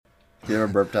You ever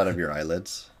burped out of your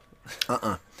eyelids?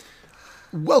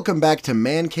 Welcome back to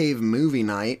Man Cave Movie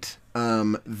Night.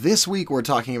 This week we're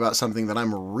talking about something that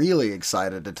I'm really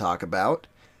excited to talk about,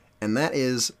 and that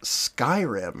is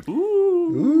Skyrim.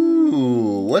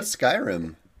 Ooh, what's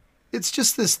Skyrim? It's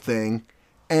just this thing,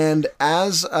 and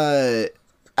as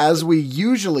we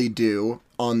usually do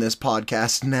on this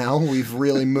podcast now, we've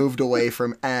really moved away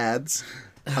from ads,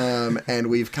 and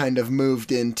we've kind of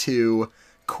moved into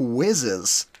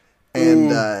quizzes. And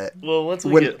well, once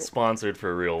we get sponsored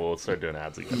for real, we'll start doing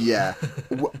ads again. Yeah.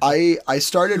 I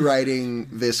started writing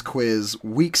this quiz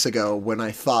weeks ago when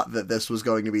I thought that this was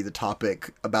going to be the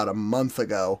topic about a month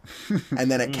ago.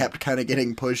 And then it kept kind of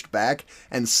getting pushed back.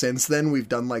 And since then, we've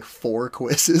done like 4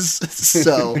 quizzes.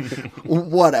 So,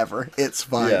 whatever. It's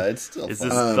fine. Yeah, it's still Is fun.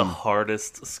 this the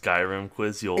hardest Skyrim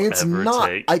quiz you'll It's ever not.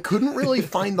 take? I couldn't really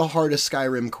find the hardest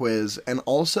Skyrim quiz. And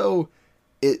also,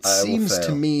 it seems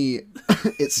to me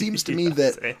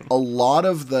that same. a lot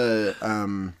of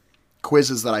the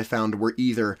quizzes that I found were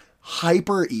either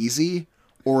hyper easy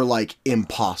or like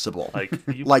impossible.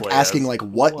 Like Asking like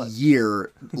what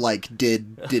year like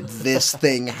did this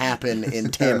thing happen in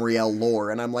Tamriel lore,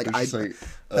 and I'm like,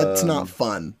 that's not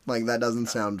fun. Like that doesn't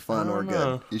sound fun or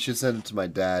good. You should send it to my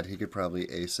dad. He could probably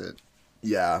ace it.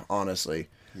 Yeah, honestly.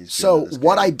 He's So good at this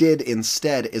what game. I did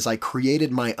instead is I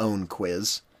created my own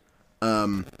quiz.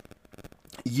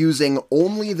 Using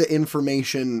only the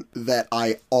information that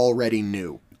I already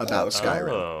knew about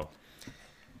Skyrim.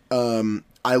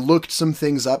 I looked some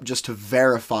things up just to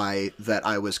verify that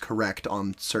I was correct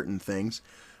on certain things.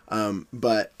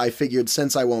 But I figured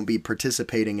since I won't be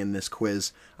participating in this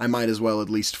quiz, I might as well at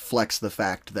least flex the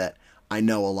fact that I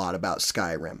know a lot about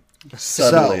Skyrim.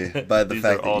 Subtly, by the These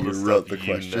fact are all that you the wrote stuff the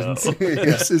you questions.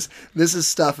 know. This is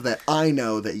stuff that I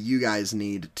know that you guys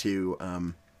need to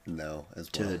No, as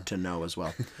well. to know as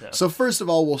well. Yeah. So first of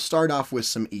all, we'll start off with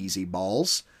some easy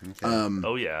balls.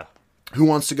 Oh yeah, Who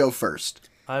wants to go first?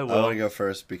 I I will. want to go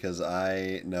first because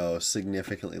I know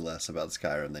significantly less about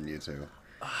Skyrim than you two.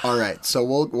 All right, so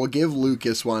we'll give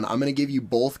Lucas one. I'm going to give you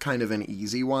both kind of an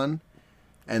easy one,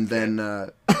 and then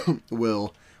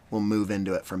we'll move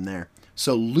into it from there.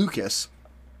 So Lucas,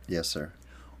 Yes, sir.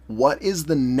 what is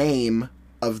the name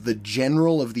of the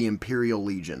general of the Imperial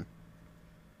Legion?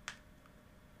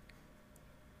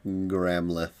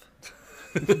 Gramleth.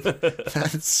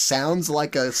 That sounds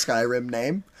like a Skyrim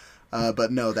name,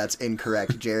 but no, that's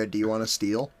incorrect. Jared, do you want to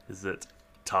steal? Is it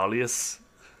Talius?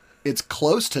 It's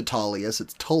close to Tullius.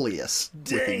 It's Tullius.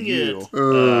 with a Dang U. it!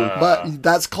 But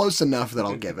that's close enough that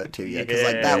I'll give it to you, because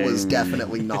like that was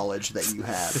definitely knowledge that you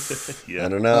had. Yeah. I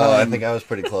don't know. I think I was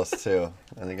pretty close too.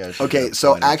 I think I should. Okay, have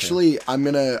so pointed to- actually, I'm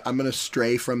gonna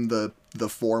stray from the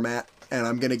format, and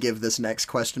I'm gonna give this next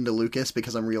question to Lucas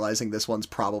because I'm realizing this one's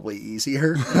probably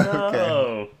easier.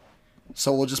 No.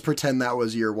 So we'll just pretend that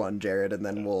was your one, Jared, and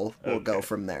then we'll go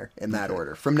from there in that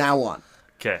order from now on.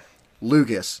 Okay.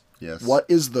 Lucas, Yes. what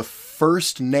is the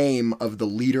first name of the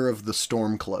leader of the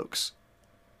Stormcloaks?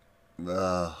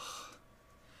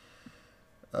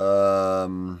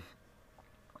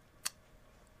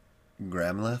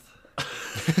 Gramleth.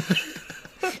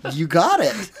 You got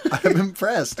it. I'm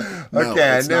impressed. No,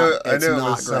 Okay, it's I knew. not, I it's knew it not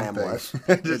was something. Gramleth.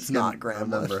 I just It's not couldn't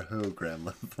Gramleth. remember who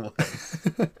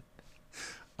Gramleth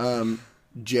was.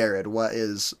 Jared, what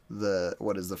is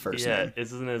the first Yeah, name?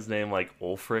 isn't his name like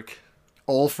Ulfric?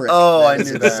 Ulfric. Oh, I That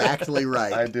is knew that. exactly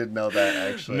right. I did know that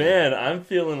actually. Man, I'm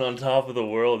feeling on top of the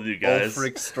world, you guys.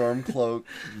 Ulfric Stormcloak.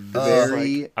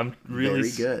 Very, I'm really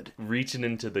very good. reaching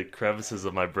into the crevices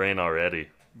of my brain already.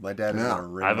 My dad is Yeah. gonna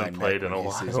wring I my haven't neck played when in a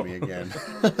he sees while. me again.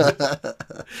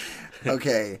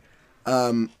 Okay.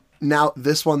 Now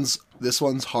this one's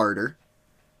harder.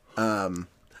 And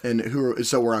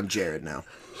so we're on Jared now.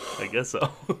 I guess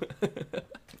so.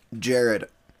 Jared,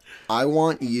 I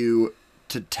want you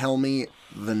to tell me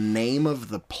the name of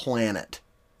the planet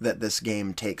that this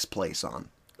game takes place on.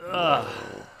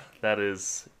 That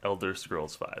is Elder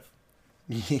Scrolls 5.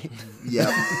 Yep.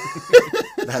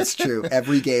 That's true.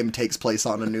 Every game takes place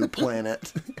on a new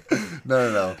planet.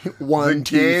 No. 1, The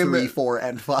 2, game- 3, 4,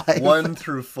 and 5. 1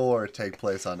 through 4 take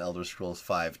place on Elder Scrolls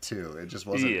 5 too. It just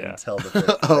wasn't Yeah. until the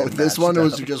 5th. Oh, this one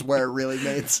was just where it really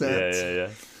made sense. Yeah.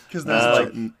 because there's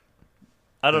like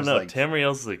I don't There's know. like-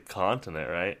 Tamriel's the continent,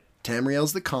 right?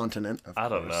 Tamriel's the continent. I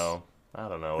don't know. I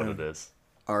don't know what it is.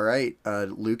 All right,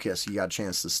 Lucas, you got a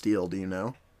chance to steal. Do you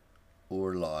know?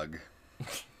 Orlog.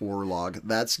 Orlog.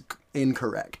 That's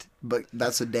incorrect, but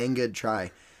that's a dang good try.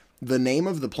 The name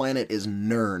of the planet is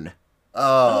Nirn,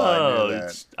 Oh, I knew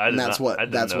that. and that's what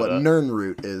that.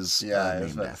 Nirnroot is Yeah, I was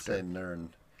named about after. to say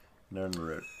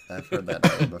Nirnroot. I've heard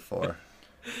that name before.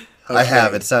 I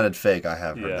have. It sounded fake. I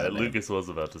have heard Yeah, that name. Lucas was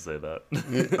about to say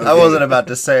that. I wasn't about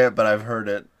to say it, but I've heard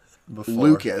it before.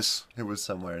 Lucas, It was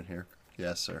somewhere in here.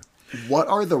 Yes, sir. what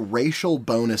are the racial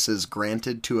bonuses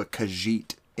granted to a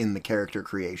Khajiit in the character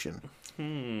creation?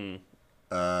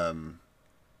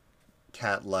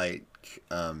 Cat-like,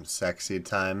 sexy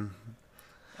time.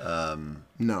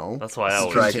 No. That's why I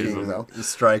always Striking, choose them. though.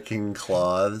 Striking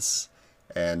claws,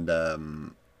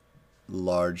 and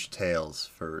large tails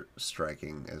for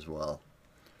striking as well.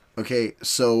 Okay,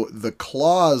 so the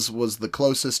claws was the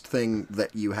closest thing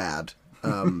that you had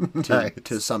Nice.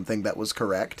 to something that was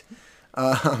correct.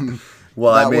 Well,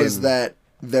 That was that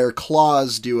their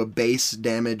claws do a base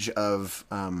damage of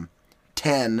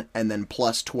 10 and then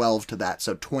plus 12 to that,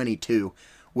 so 22,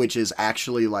 which is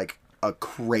actually like a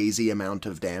crazy amount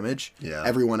of damage. Yeah.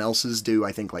 Everyone else's do,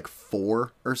 I think, like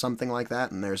 4 or something like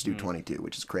that, and theirs do 22,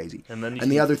 which is crazy. And then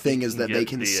the other thing is that they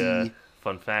can see...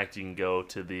 Fun fact: you can go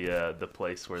to the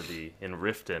place where in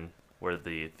Riften where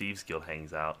the Thieves Guild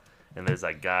hangs out, and there's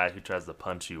that guy who tries to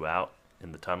punch you out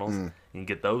in the tunnels. You can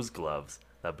get those gloves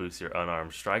that boost your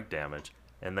unarmed strike damage,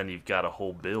 and then you've got a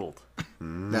whole build.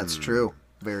 That's true.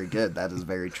 Very good. That is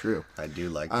very true. I do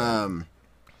like that.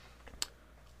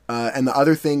 And the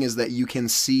other thing is that you can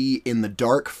see in the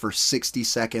dark for 60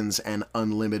 seconds and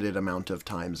unlimited amount of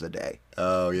times a day.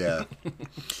 Oh, yeah.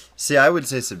 See, I would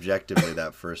say subjectively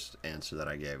that first answer that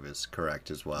I gave is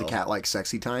correct as well. The cat-like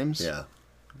sexy times? Yeah.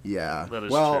 Yeah. That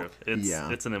is well, true.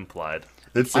 It's an implied.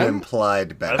 It's an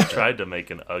implied I've benefit. tried to make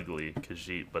an ugly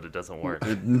Khajiit, but it doesn't work.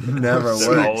 It never They're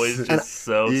works. always just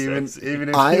so sexy. Even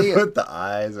if you put the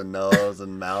eyes and nose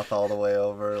and mouth all the way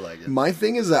over, like My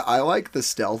thing is that I like the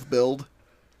stealth build,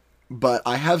 but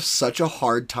I have such a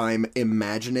hard time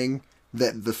imagining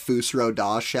that the Fusro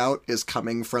Da shout is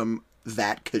coming from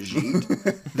that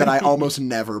Khajiit that I almost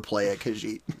never play a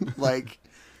Khajiit. Like,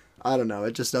 I don't know.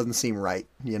 It just doesn't seem right,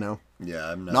 you know?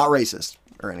 yeah, I'm Not racist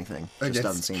or anything. It just against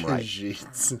doesn't seem right.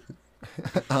 Khajiits.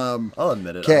 I'll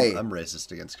admit it. 'kay. I'm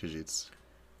racist against Khajiits.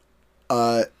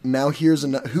 Now here's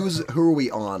who are we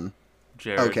on?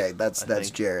 Jared, Okay, that's I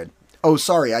think. Jared. Oh,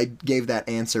 sorry, I gave that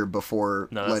answer before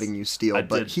No, that's- letting you steal, I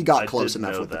but did- he got I close did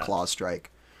enough know with the that. claw strike.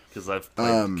 Because I've played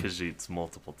Khajiits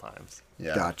multiple times.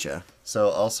 Yeah. Gotcha. So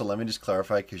also, let me just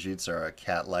clarify: Khajiits are a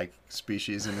cat-like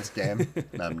species in this game,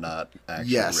 and I'm not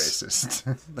actually Yes.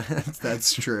 racist.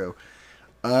 That's true.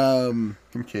 In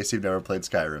case you've never played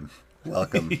Skyrim,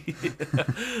 welcome.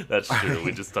 That's true.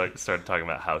 We just started talking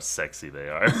about how sexy they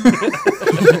are.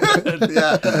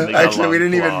 Yeah, They got actually, we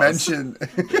long didn't even claws. mention.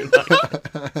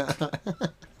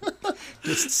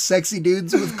 Just sexy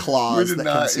dudes with We claws did that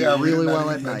can not. see Yeah, we really did not well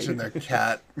at even night. mention their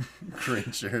cat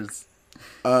creatures.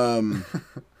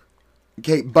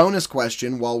 Okay, bonus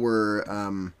question while we're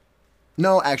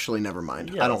no, actually never mind.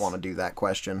 Yeah, I don't let's- want to do that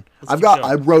question. let's keep I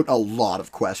going. wrote a lot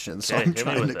of questions, so Okay, I'm hit me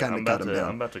trying with to it. kind I'm of cut about them to- down.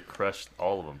 I'm about to crush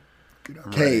all of them.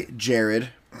 Okay, Jared.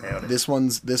 This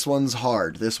one's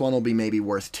hard. This one will be maybe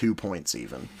worth 2 points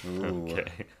even. Ooh. Okay.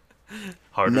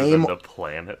 Harder Name- than the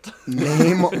planet.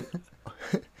 Name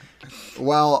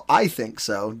Well, I think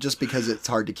so, just because it's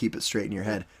hard to keep it straight in your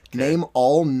head. Name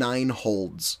all 9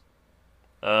 holds.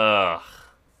 Ugh.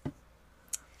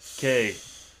 Okay.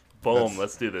 Boom. That's-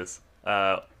 Let's do this.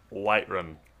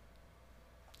 Whiterun.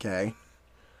 Okay.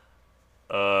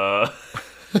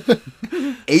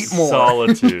 8 more.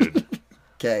 Solitude.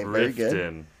 Okay, very good.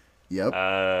 Riften. Yep.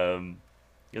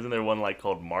 Isn't there one like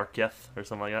called Marketh or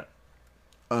something like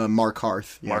that? Mark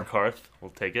Hearth. Yeah. Markarth.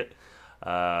 We'll take it.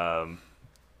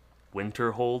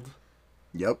 Winterhold.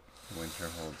 Yep.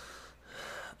 Winterhold.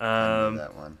 I knew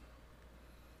that one.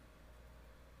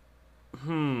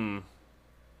 Am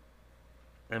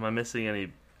I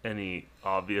missing any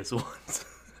obvious ones?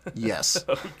 Yes.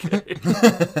 Okay.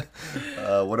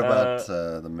 What about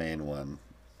the main one?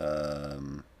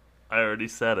 I already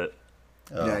said it.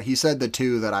 Oh. Yeah, he said the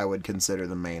 2 that I would consider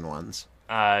the main ones.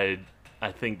 I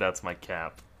think that's my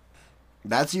cap.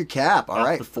 That's your cap. All Off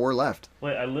right, the- 4 left.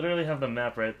 Wait, I literally have the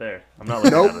map right there. I'm not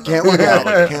looking at Nope, it. can't though. look I'm at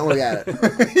not it. looking Can't look at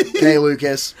it. Okay,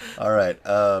 Lucas. All right.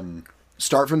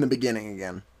 Start from the beginning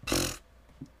again.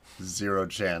 0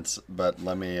 chance. But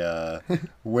let me.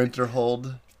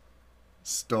 Winterhold,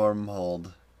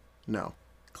 Stormhold, No.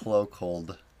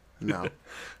 Cloakhold. No.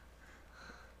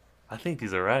 I think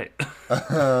these are right.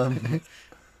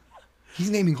 He's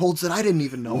naming holds that I didn't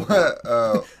even know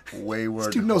about. Wayward.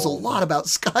 This dude knows a Hold, Oh. lot about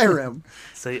Skyrim.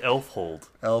 Say Elfhold.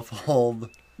 Elfhold,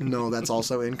 No, that's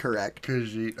also incorrect.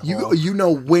 Khajiit You Hold. you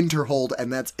know Winterhold,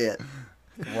 and that's it.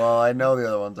 Well, I know the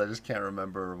other ones. I just can't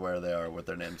remember where they are, what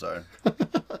their names are,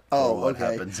 Oh, or what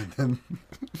okay. happens in them.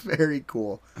 Very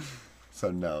cool. So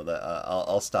no, that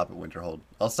I'll stop at Winterhold.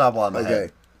 I'll stop while I'm Okay.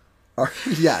 ahead.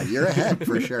 Yeah, you're ahead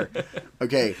for sure.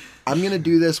 Okay, I'm going to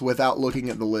do this without looking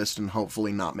at the list and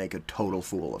hopefully not make a total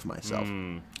fool of myself.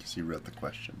 Because you wrote the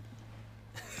question.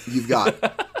 You've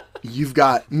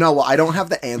got... No, well, I don't have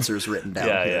the answers written down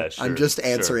here. Yeah, sure, I'm just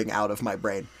answering out of my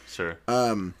brain. Sure.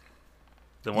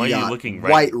 Then why are you looking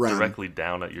directly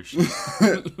down at your sheet?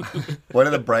 What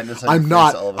are the brightness on I'm your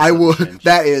not. face all of a I sudden will. change?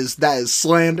 That is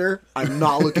slander. I'm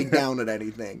not looking down at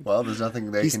anything. Well, there's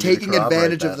nothing they He's can do to taking corroborate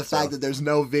advantage of that, the fact that there's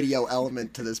no video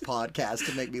element to this podcast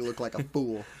to make me look like a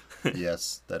fool.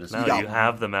 Yes, that is No, got- you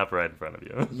have the map right in front of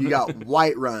you. You got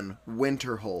Whiterun,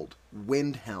 Winterhold,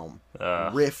 Windhelm,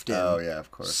 Riften, Oh, yeah, of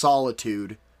course.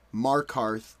 Solitude,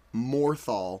 Markarth,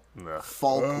 Morthal, Ugh.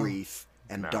 Falkreath,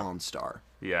 and Dawnstar.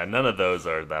 Yeah, none of those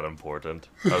are that important,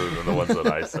 other than the ones that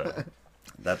I said.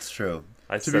 That's true.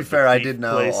 I To said be the fair, I thief did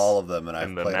know place all of them, and I've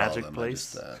and the played all of magic them.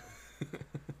 place.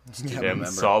 Just can't And remember.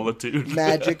 Solitude.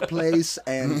 Magic Place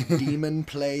and Demon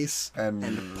Place And-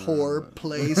 and Poor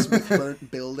Place with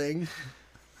Burnt Building.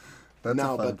 That's a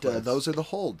No, fun but place. those are the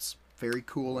holds. Very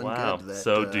cool and Wow. good. That,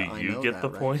 So do I you know get that, the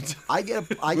right? point? I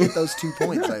get those 2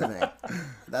 points. I think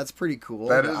that's pretty cool.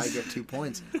 That That I is- get 2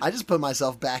 points. I just put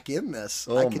myself back in this.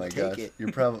 Oh I could my take gosh, it.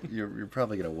 you're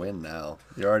probably gonna win now.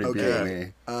 You're already Okay.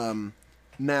 beating me.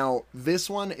 Now this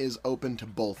one is open to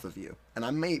both of you, and I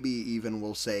maybe even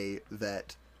will say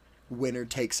that winner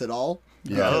takes it all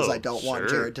because Oh, I don't want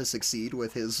sure. Jared to succeed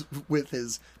with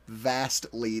his vast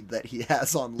lead that he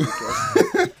has on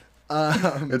Lucas.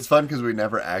 It's fun because we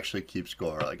never actually keep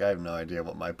score. Like I have no idea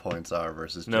what my points are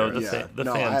versus No, Jared's. the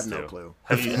No, fans I have do. no clue.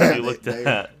 Have you looked They-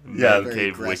 at Yeah, Man Very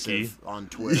Cave Wiki? aggressive on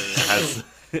Twitter.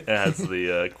 It has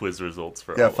the quiz results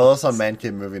for Yeah, all follow of us on Man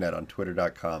Cave Movie Night on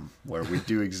Twitter.com, where we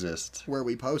do exist. Where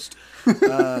we post.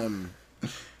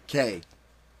 Okay.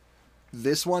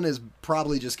 This one is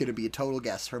probably just going to be a total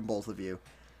guess from both of you.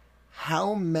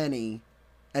 How many...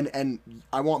 And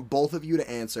I want both of you to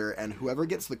answer, and whoever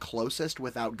gets the closest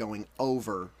without going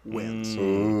over wins.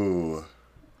 Ooh.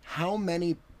 How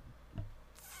many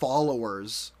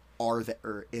followers are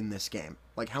there in this game?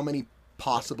 Like, how many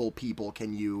possible people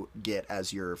can you get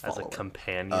as your as follower? a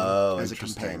companion. Oh, As a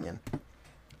interesting. companion.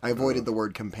 I avoided the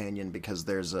word companion because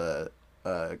there's a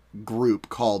group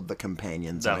called the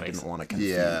Companions, That and I makes didn't want to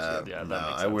confuse Yeah, Yeah, that no,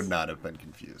 makes I would sense. not have been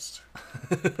confused.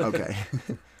 you. Okay.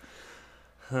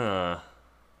 Huh.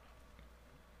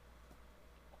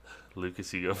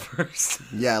 Lucas, you go first.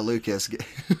 Yeah, Lucas.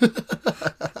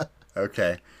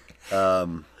 Okay.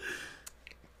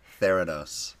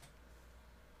 Theranos.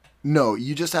 No,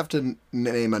 you just have to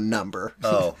name a number.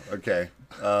 Oh, okay.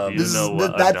 Do you know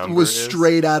what a that number was is?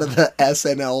 straight out of the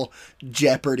SNL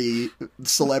Jeopardy,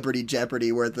 Celebrity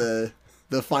Jeopardy, where the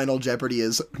final Jeopardy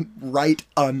is write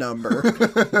a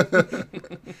number.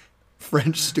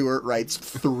 French Stewart writes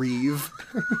threve.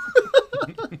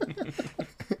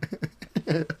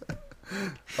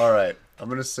 All right. I'm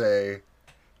going to say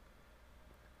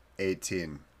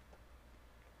 18.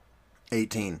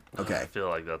 18. I Okay. feel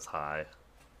like that's high.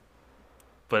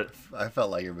 But I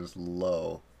felt like it was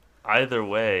low. either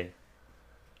way,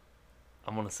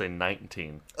 I'm going to say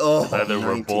 19. Oh, Either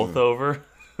we're 19. both over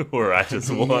or I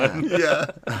just won. yeah.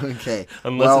 Okay.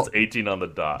 Unless well, it's 18 on the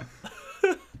dot.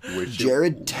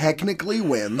 Jared technically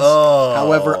wins. Oh,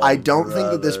 However, I don't think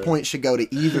that this brother. point should go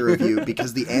to either of you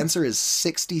because the answer is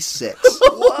 66.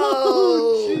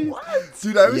 Whoa!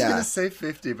 Dude, I was Yeah. gonna say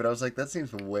 50, but I was like, that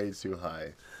seems way too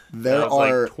high. There That was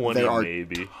like are 20 there are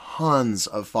maybe. tons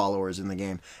of followers in the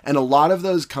game, and a lot of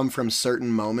those come from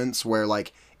certain moments where,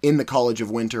 like in the College of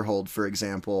Winterhold, for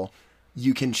example,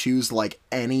 you can choose like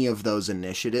any of those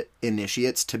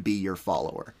initiates to be your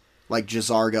follower, like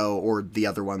Jazargo or the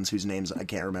other ones whose names I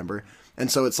can't remember.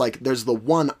 And so it's like there's the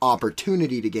one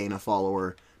opportunity to gain a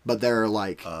follower, but there are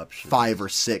like Options. 5 or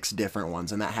 6 different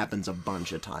ones, and that happens a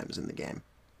bunch of times in the game.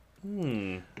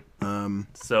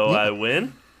 So I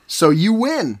win? So you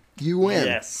win. You win.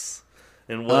 Yes.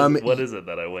 And what is it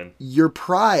that I win? Your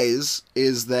prize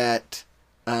is that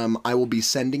I will be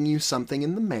sending you something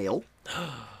in the mail,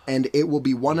 and it will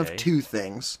be one of Yay. 2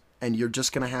 things, and you're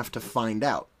just going to have to find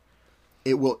out.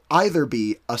 It will either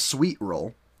be a sweet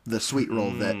roll, the sweet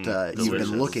roll that you've delicious.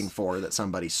 been looking for that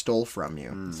somebody stole from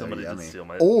you, Somebody did yummy. steal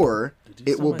my... or Did you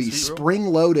it steal will my be sweet roll?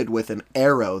 spring-loaded with an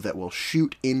arrow that will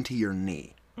shoot into your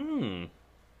knee.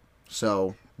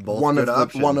 So Both one good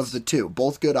of the one options. of the 2,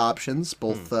 both good options,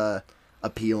 both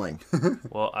appealing.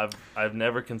 Well, I've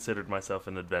never considered myself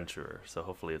an adventurer, so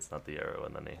hopefully it's not the arrow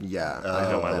in the knee. Yeah, I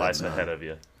know hope my that life it's not. ahead of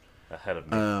you. Ahead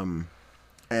of me.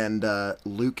 And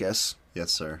Lucas,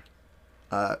 Yes, sir.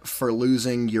 for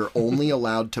losing, you're only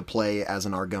allowed to play as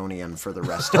an Argonian for the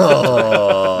rest of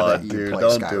Oh, that you dude, play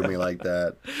don't Skyrim. do me like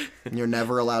that. You're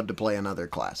never allowed to play another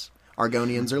class.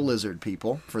 Argonians are lizard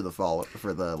people for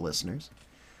the listeners,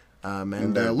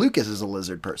 and Lucas is a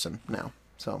lizard person now.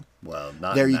 So Well,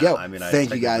 not there you now. go. I mean, I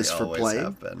Thank you guys technically for always playing.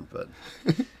 have been, but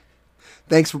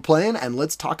Thanks for playing, and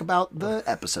let's talk about the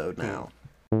episode now.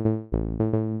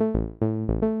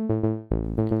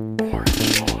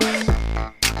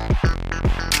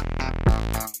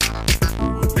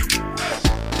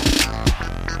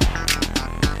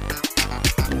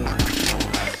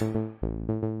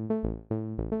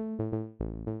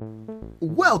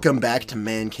 Welcome back to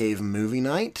Man Cave Movie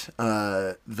Night,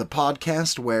 the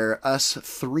podcast where us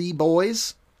three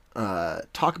boys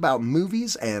talk about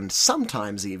movies and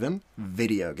sometimes even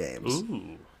video games.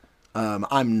 Ooh.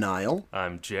 I'm Niall.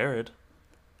 I'm Jared.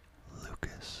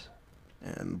 Lucas.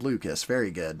 And Lucas,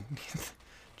 very good.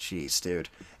 Jeez, dude.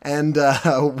 And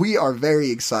we are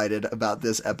very excited about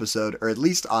this episode, or at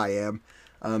least I am.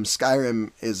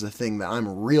 Skyrim is a thing that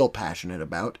I'm real passionate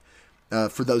about.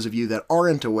 For those of you that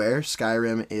aren't aware,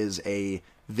 Skyrim is a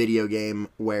video game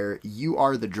where you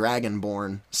are the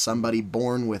Dragonborn, somebody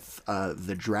born with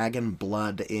the dragon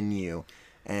blood in you,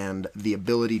 and the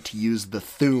ability to use the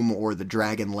Thu'um or the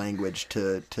dragon language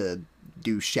to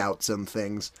do shouts and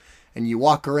things. And you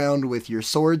walk around with your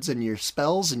swords and your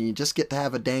spells, and you just get to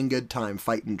have a dang good time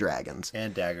fighting dragons.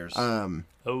 And daggers.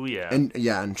 Oh yeah.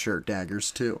 And sure,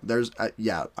 daggers too. There's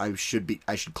I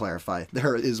should clarify.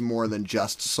 There is more than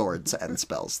just swords and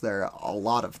spells. There are a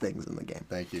lot of things in the game.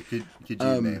 Thank you. Could you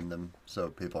name them so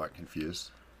people aren't confused?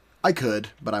 I could,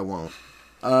 but I won't.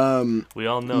 We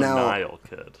all know now- Niall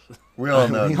could. We all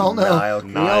know. We all know. Niall-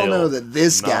 We all know that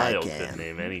this guy Niall can. could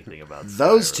name anything about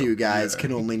Those Skyrim. two guys Yeah.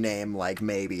 can only name like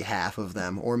maybe half of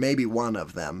them, or maybe one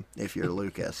of them if you're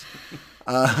Lucas.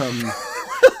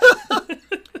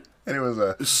 And it was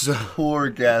a poor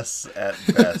guess at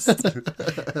best.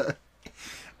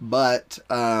 But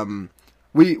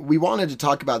we wanted to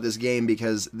talk about this game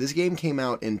because this game came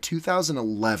out in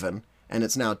 2011 and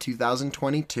it's now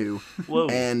 2022. Whoa.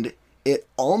 And it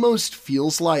almost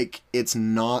feels like it's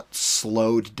not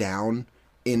slowed down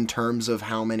in terms of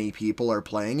how many people are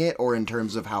playing it or in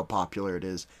terms of how popular it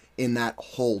is in that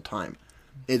whole time.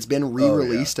 It's been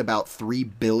re-released about 3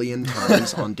 billion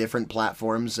times on different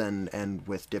platforms and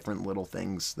with different little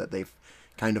things that they've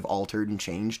kind of altered and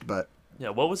changed, but Yeah,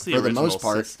 what was the for the original most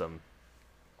part- system?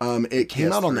 it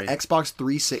came out on the PS3. Xbox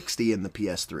 360 and the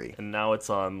PS3. And now it's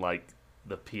on like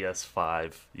the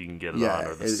PS5. You can get it on, Yeah,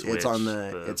 or the Switch. it's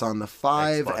on the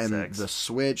 5 Xbox and X. the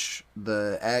Switch,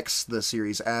 the X, the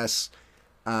Series S.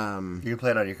 You can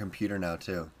play it on your computer now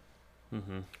too.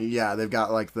 Yeah, they've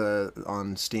got like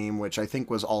on Steam, which I think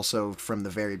was also from the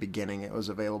very beginning. It was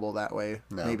available that way.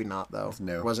 No, Maybe not though. it's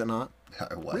new. Was it not?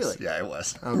 It was. Really? Yeah, it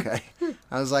was. Okay.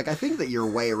 I was like, I think that you're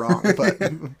way wrong, but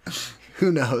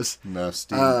who knows? No,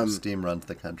 Steam runs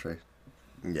the country.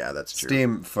 Yeah, that's true.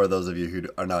 Steam, for those of you who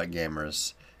are not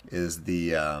gamers, is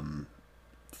the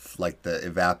like the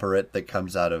evaporate that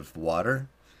comes out of water.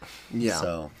 Yeah.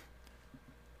 So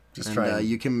just And try.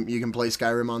 you can play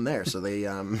Skyrim on there, so they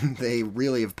they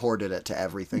really have ported it to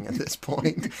everything at this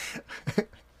point.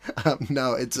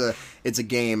 No, it's a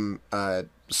game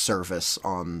service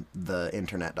on the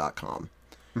internet.com.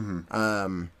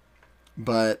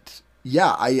 But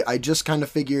yeah, I just kind of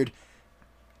figured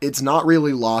it's not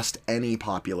really lost any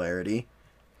popularity,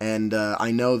 and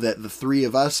I know that the three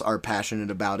of us are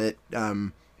passionate about it.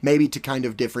 Maybe to kind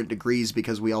of different degrees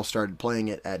because we all started playing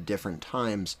it at different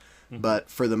times. But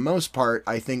for the most part,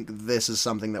 I think this is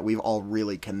something that we've all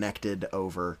really connected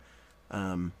over.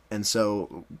 And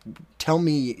so tell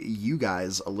me, you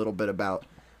guys, a little bit about,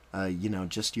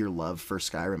 just your love for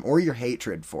Skyrim or your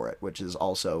hatred for it, which is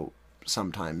also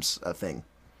sometimes a thing.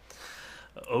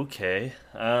 Okay.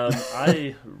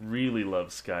 I really love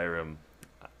Skyrim.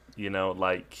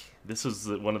 This was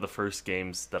one of the first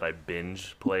games that I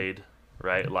binge played,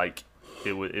 right? Like,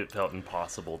 it felt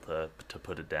impossible to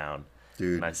put it down.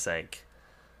 Dude. And I sank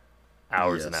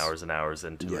hours and Yes. hours and hours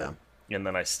into Yeah. it. And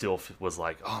then I still was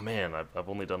like, oh man, I've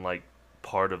only done like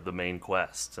part of the main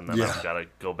quest, and then Yeah. I've got to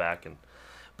go back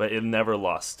but it never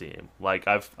lost steam. Like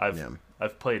I've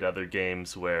played other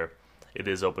games where it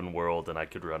is open world and I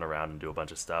could run around and do a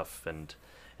bunch of stuff and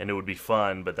it would be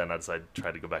fun, but then as I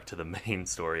try to go back to the main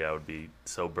story, I would be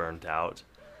so burnt out.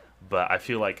 But I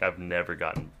feel like I've never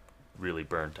gotten really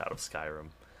burnt out of Skyrim.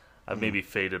 I've maybe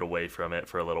faded away from it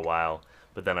for a little while,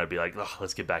 but then I'd be like, oh,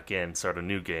 let's get back in, start a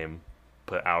new game,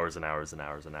 put hours and hours and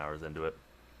hours and hours into it.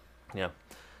 Yeah.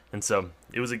 And so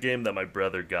it was a game that my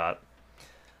brother got.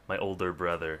 my older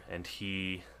brother, and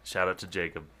shout out to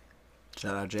Jacob.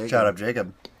 Shout out Jacob. Shout out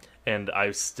Jacob. And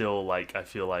I still I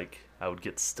feel like I would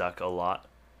get stuck a lot.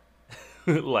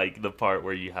 Like the part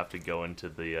where you have to go into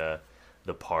the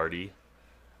party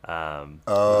without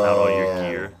all your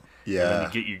gear. Yeah. And then you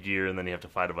get your gear, and then you have to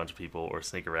fight a bunch of people or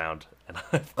sneak around. And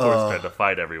I, of course, tried to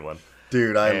fight everyone.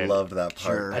 Dude, I loved that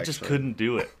part. Sure. I just couldn't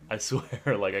do it. I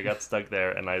swear. Like, I got stuck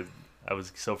there, and I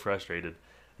was so frustrated.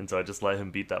 And so I just let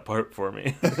him beat that part for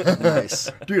me.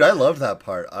 Nice. Dude, I loved that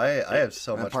part. I have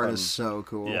so much That part fun. is so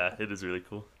cool. Yeah, it is really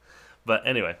cool. But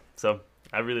anyway, so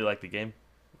I really like the game.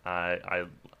 I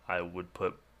would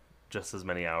put just as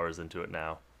many hours into it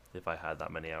now if I had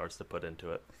that many hours to put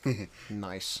into it.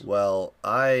 Nice. Well,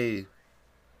 I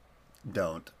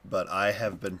don't, but I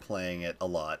have been playing it a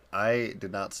lot. I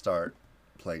did not start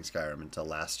playing Skyrim until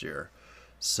last year,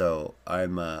 so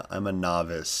I'm a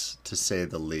novice to say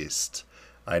the least.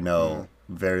 I know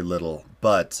very little,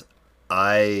 but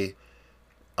I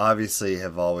obviously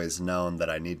have always known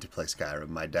that I need to play Skyrim.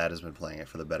 My dad has been playing it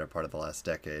for the better part of the last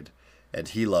decade, and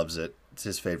he loves it. It's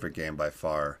his favorite game by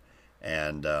far,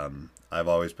 and I've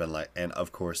always been like, and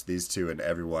of course these two and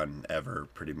everyone ever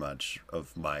pretty much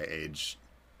of my age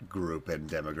group and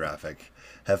demographic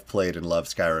have played and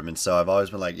loved Skyrim, and so I've always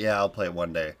been like, yeah, I'll play it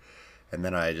one day. And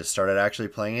then I just started actually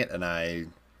playing it, and I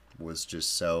was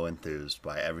just so enthused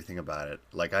by everything about it.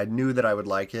 Like, I knew that I would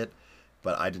like it,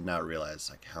 but I did not realize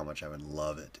like how much I would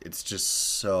love it. It's just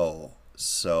so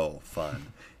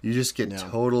fun. You just get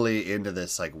totally into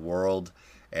this like world.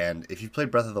 And if you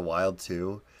played Breath of the Wild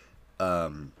too,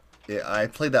 I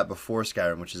played that before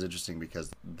Skyrim, which is interesting because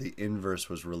the inverse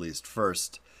was released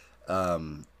first.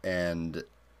 And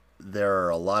there are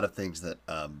a lot of things that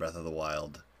Breath of the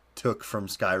Wild took from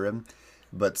Skyrim,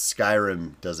 but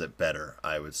Skyrim does it better,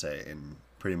 I would say, in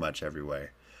pretty much every way.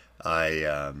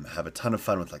 I have a ton of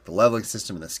fun with like the leveling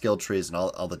system and the skill trees and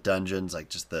all the dungeons. Like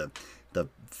just the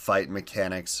fight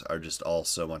mechanics are just all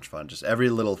so much fun. Just every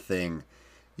little thing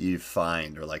you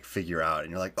find or like figure out, and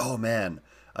you're like, oh man,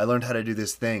 I learned how to do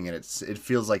this thing, and it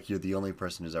feels like you're the only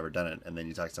person who's ever done it. And then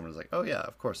you talk to someone who's like, oh yeah,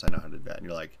 of course I know how to do that, and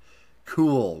you're like,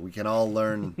 cool, we can all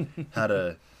learn how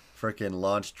to freaking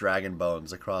launch dragon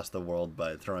bones across the world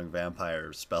by throwing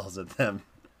vampire spells at them.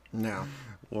 No.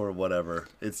 Or whatever.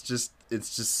 It's just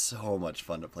so much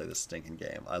fun to play this stinking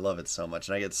game. I love it so much,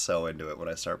 and I get so into it when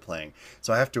I start playing.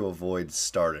 So I have to avoid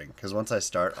starting, because once I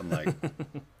start, I'm like,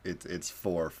 it's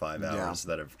 4 or 5 hours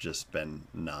that have just been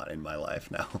not in my life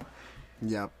now.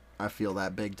 Yep, I feel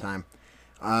that big time.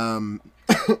 And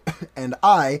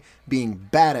I, being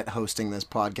bad at hosting this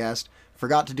podcast,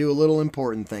 forgot to do a little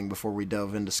important thing before we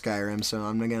dove into Skyrim, so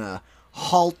I'm gonna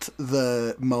halt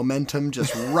the momentum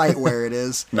just right where it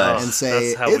is Nice. and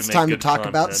say it's time to talk content.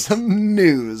 about some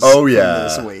news Oh, yeah.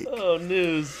 from this week. Oh,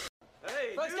 news.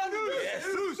 Hey,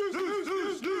 news.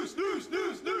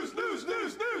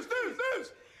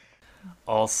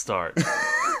 I'll start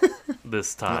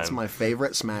this time. That's my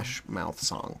favorite Smash Mouth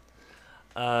song.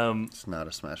 It's not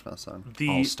a Smash Mouth song. I'll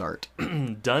The start.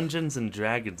 Dungeons and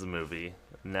Dragons movie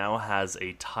now has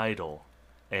a title,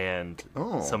 and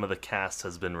some of the cast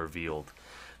has been revealed.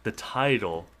 The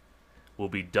title will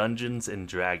be Dungeons and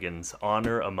Dragons: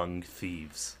 Honor Among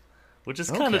Thieves, which is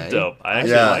kind of Okay. dope. I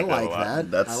actually Yeah. like I that a like lot.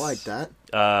 that. That's- I like that.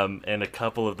 And a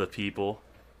couple of the people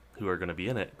who are going to be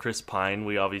in it. Chris Pine,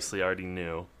 we obviously already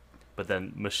knew. But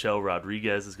then Michelle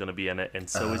Rodriguez is going to be in it, and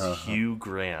so is Hugh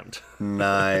Grant.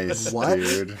 Nice, What?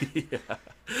 dude.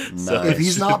 So If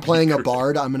he's should not be playing a great.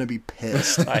 bard, I'm gonna be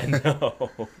pissed. I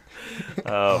know.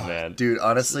 Oh, man. Dude,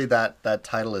 honestly, that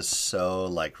title is so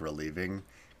like relieving,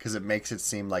 because it makes it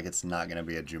seem like it's not going to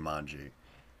be a Jumanji,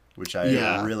 which I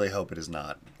Yeah. really hope it is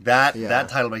not. That Yeah.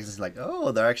 title makes it seem like,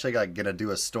 oh, they're actually like going to do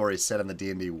a story set in the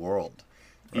D&D world,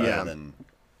 rather Yeah. than,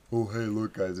 oh, hey,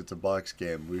 look, guys, it's a box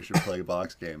game. We should play a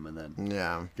box game, and then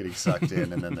Yeah. getting sucked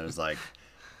in, and then there's like,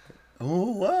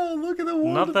 oh, wow, look at the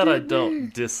world Not of that I D&D.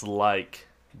 don't dislike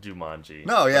Jumanji.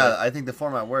 No, yeah, I think the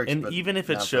format works. And but even if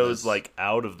it not for shows this. like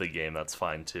out of the game, that's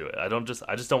fine too. I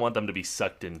just don't want them to be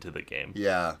sucked into the game.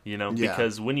 Yeah. You know, Yeah.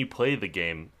 because when you play the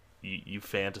game, you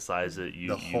fantasize it, you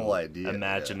The whole idea,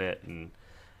 imagine it, and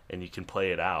you can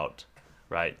play it out,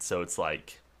 right? So it's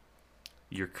like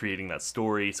you're creating that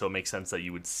story, so it makes sense that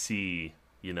you would see,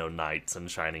 you know, knights and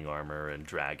shining armor and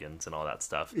dragons and all that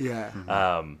stuff.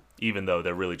 Yeah. Even though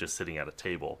they're really just sitting at a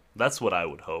table. That's what I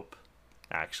would hope.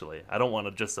 Actually, I don't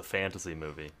want just a fantasy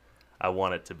movie. I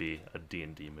want it to be a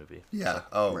D&D movie. Yeah.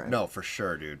 Oh, Right. no, for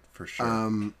sure, dude. For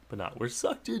sure. But not, we're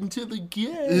sucked into the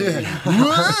game.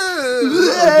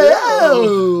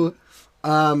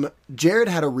 Jared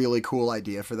had a really cool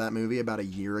idea for that movie about a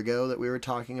year ago that we were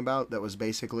talking about that was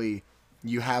basically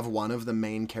you have one of the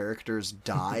main characters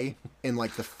die in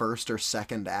like the first or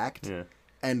second act,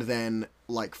 and then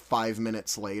like 5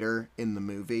 minutes later in the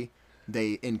movie,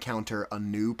 they encounter a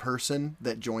new person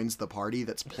that joins the party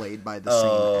that's played by the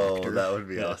same actor. Oh, that would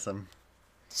be awesome.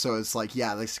 So it's like,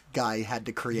 yeah, this guy had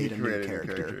to create a new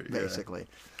character, basically.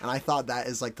 And I thought that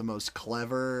is like the most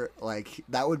clever, like,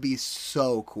 that would be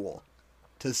so cool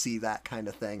to see that kind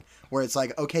of thing. Where it's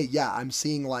like, okay, yeah, I'm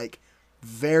seeing like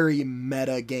very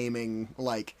meta gaming,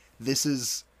 like, this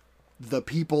is the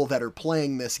people that are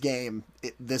playing this game,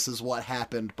 this is what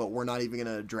happened, but we're not even going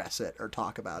to address it or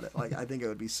talk about it. Like, I think it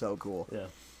would be so cool. Yeah.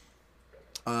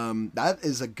 That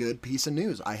is a good piece of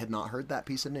news. I had not heard that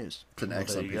piece of news. It's an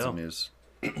excellent piece of news.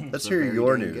 Let's hear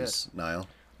your news, Niall.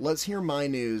 Let's hear my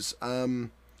news.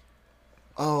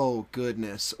 Oh,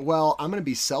 goodness. Well, I'm going to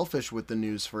be selfish with the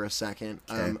news for a second.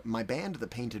 Okay. My band, The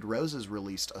Painted Roses,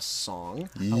 released a song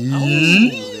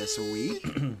this week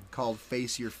called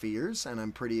Face Your Fears, and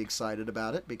I'm pretty excited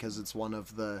about it because it's one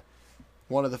of the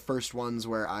first ones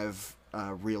where I've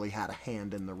really had a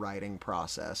hand in the writing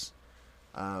process.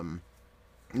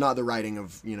 Not the writing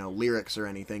of, lyrics or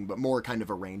anything, but more kind of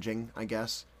arranging, I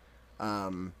guess.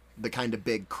 The kind of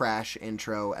big crash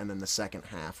intro and then the second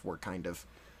half were kind of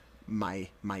my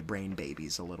brain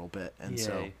babies a little bit, and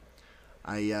so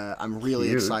I'm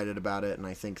really excited about it, and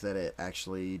I think that it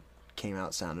actually came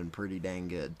out sounding pretty dang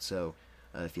good. So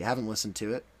if you haven't listened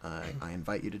to it, I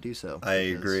invite you to do so. I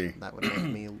agree. That would make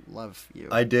me love you.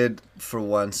 I did for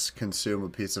once consume a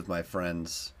piece of my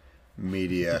friend's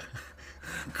media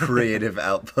creative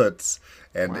outputs,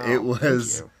 and it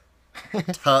was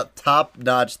top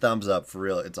notch thumbs up for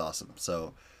real. It's awesome.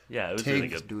 So yeah, it was take really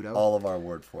good. all of our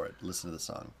word for it. Listen to the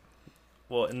song.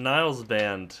 Well, in Niall's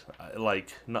band,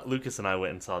 Lucas and I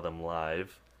went and saw them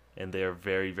live, and they are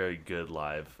very, very good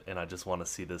live. And I just want to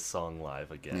see this song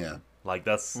live again. Yeah, like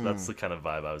that's the kind of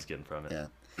vibe I was getting from it. Yeah,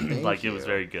 like it was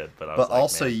very good. But like,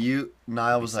 also man,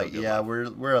 Niall was like, yeah,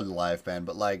 live. we're a live band,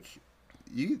 but like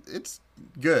it's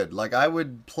good. Like I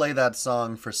would play that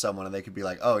song for someone, and they could be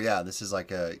like, oh yeah, this is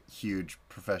like a huge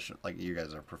professional. Like you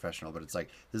guys are professional, but it's like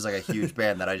this is like a huge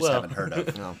band that I just haven't heard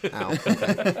of. No. Ow.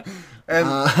 Okay.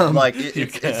 And like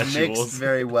it's casuals. mixed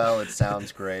very well. It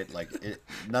sounds great. Like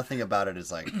nothing about it is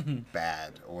like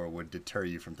bad or would deter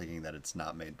you from thinking that it's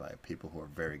not made by people who are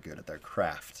very good at their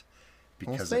craft.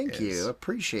 Because thank you,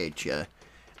 appreciate you.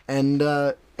 And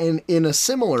in a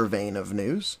similar vein of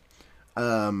news,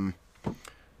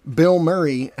 Bill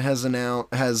Murray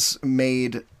has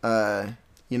made a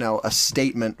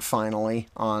statement finally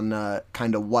on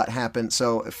kind of what happened.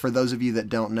 So for those of you that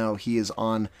don't know, he is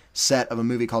on set of a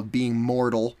movie called Being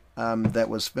Mortal that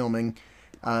was filming,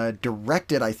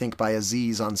 directed I think by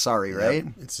Aziz Ansari, right?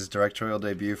 Yep. It's his directorial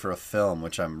debut for a film,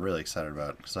 which I'm really excited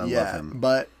about because I love him.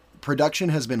 But production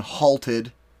has been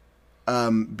halted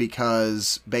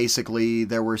because basically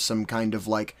there were some kind of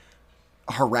like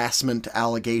harassment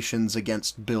allegations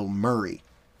against Bill Murray,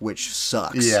 which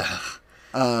sucks.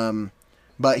 Yeah.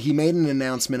 But he made an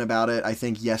announcement about it, I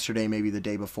think yesterday, maybe the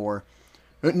day before.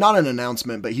 Not an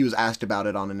announcement, but he was asked about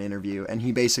it on an interview, and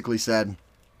he basically said,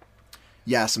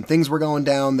 yeah, some things were going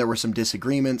down, there were some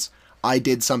disagreements. I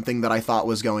did something that I thought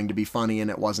was going to be funny,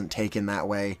 and it wasn't taken that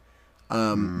way.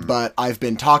 But I've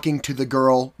been talking to the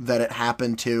girl that it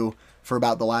happened to for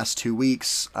about the last 2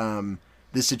 weeks.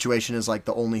 This situation is like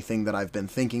the only thing that I've been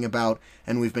thinking about,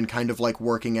 and we've been kind of like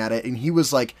working at it. And he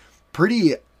was like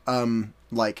pretty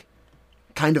like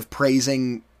kind of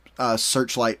praising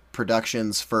Searchlight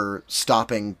Productions for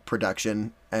stopping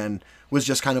production, and was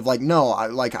just kind of like, no,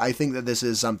 I think that this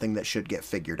is something that should get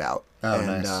figured out. Oh,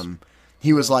 and nice.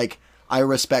 He was like, I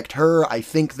respect her. I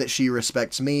think that she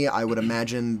respects me. I would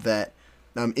imagine that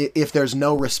if there's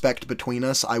no respect between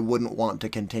us, I wouldn't want to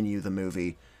continue the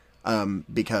movie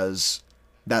because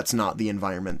that's not the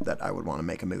environment that I would want to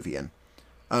make a movie in.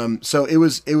 So it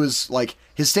was like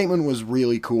his statement was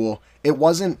really cool. It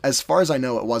wasn't, as far as I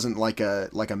know, it wasn't like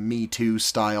a Me Too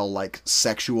style like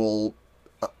sexual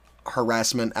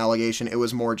harassment allegation. It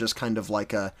was more just kind of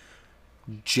like a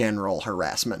general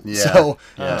harassment. Yeah. So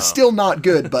still not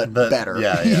good, but better.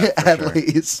 Yeah, at sure.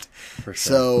 least. For sure.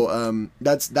 So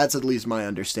that's at least my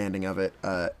understanding of it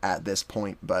at this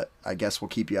point. But I guess we'll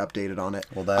keep you updated on it.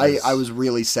 Well, I was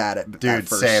really sad at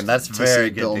first same. That's to very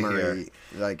see good Bill to Murray. hear.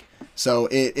 Like, so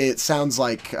it sounds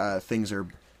like things are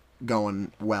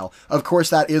going well. Of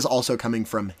course, that is also coming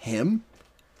from him.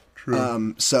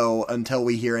 True. So until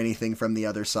we hear anything from the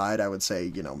other side, I would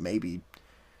say, maybe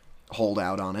hold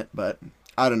out on it. But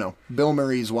I don't know. Bill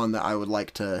Murray's one that I would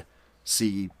like to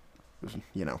see,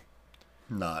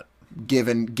 Not.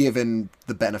 given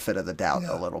the benefit of the doubt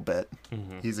a little bit.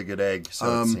 He's a good egg,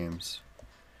 so it seems.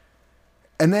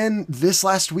 And then this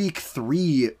last week,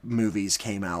 3 movies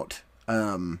came out.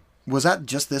 Was that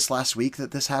just this last week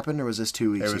that this happened, or was this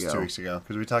 2 weeks ago? It was 2 weeks ago,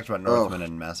 because we talked about Northman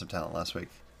and Massive Talent last week.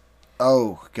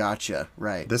 Oh, gotcha.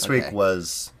 Right. This week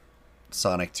was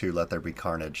Sonic 2, Let There Be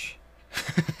Carnage.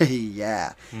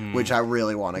 Yeah, which I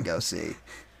really want to go see.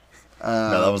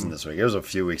 No, that wasn't this week. It was a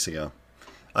few weeks ago.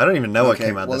 I don't even know what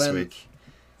came out this week.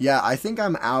 Yeah, I think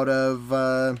I'm out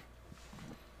of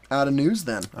news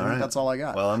then. I think that's all I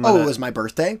got. Well, it was my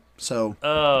birthday, so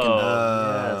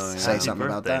yes. say Happy something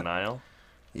about birthday, that. Niall.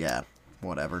 Yeah,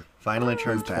 whatever. Finally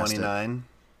turned past it. 29.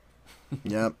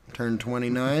 Yep, turned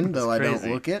 29, though I don't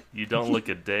Crazy. look it. You don't look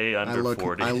a day under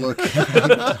 40. I look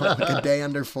a day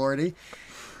under 40.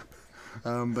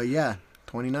 But yeah,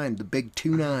 29, the big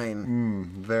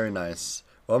 29. Very nice.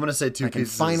 Well, I'm going to say two I can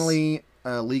pieces. finally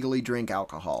legally drink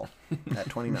alcohol at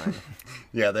 29.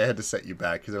 Yeah, they had to set you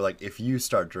back because they're like, if you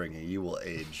start drinking, you will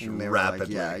age And they were rapidly.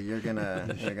 like, yeah, you're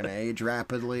gonna age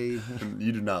rapidly. And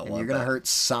you do not And want you're gonna that. hurt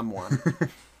someone.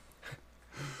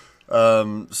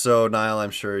 So, Niall,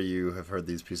 I'm sure you have heard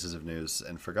these pieces of news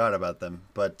and forgot about them.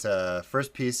 But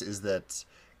first piece is that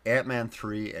Ant-Man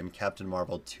 3 and Captain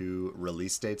Marvel 2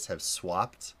 release dates have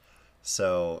swapped.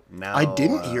 So now I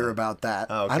didn't hear about that.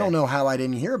 Oh, okay. I don't know how I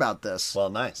didn't hear about this.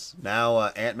 Well, nice. Now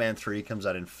Ant-Man 3 comes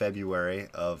out in February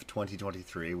of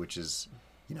 2023, which is,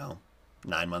 9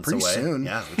 months Pretty away. soon.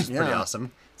 Yeah, which is pretty Yeah.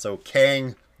 awesome. So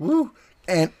Kang, woo.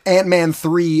 And Ant-Man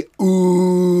 3,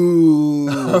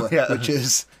 ooh, Yeah. which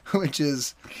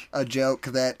is a joke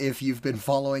that if you've been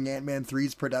following Ant-Man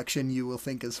 3's production, you will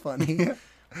think is funny.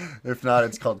 If not,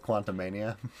 it's called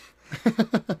Quantumania.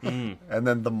 And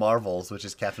then The Marvels, which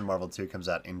is Captain Marvel 2, comes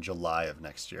out in July of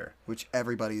next year. Which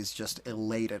everybody's just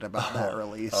elated about that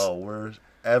release. Oh,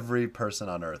 every person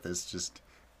on Earth is just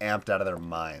amped out of their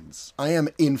minds. I am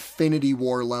Infinity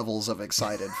War levels of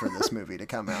excited for this movie to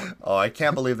come out. Oh, I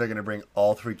can't believe they're going to bring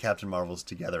all 3 Captain Marvels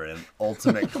together in an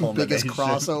ultimate culmination. Biggest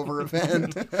crossover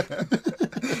event.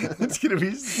 It's going to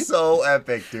be so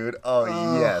epic, dude.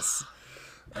 Oh, yes.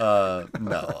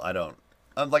 No, I don't.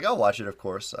 I'm like, I'll watch it, of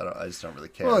course. I just don't really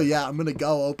care. Oh yeah, I'm gonna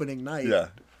go opening night. Yeah.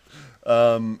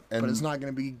 But it's not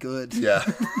gonna be good. Yeah.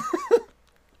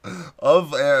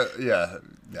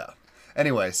 Yeah.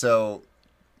 Anyway, so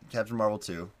Captain Marvel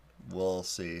 2, we'll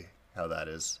see how that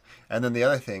is. And then the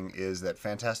other thing is that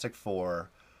Fantastic Four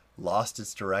lost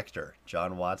its director.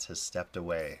 John Watts has stepped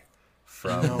away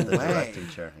from the directing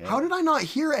chair. Yeah. How did I not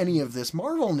hear any of this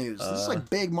Marvel news? This is like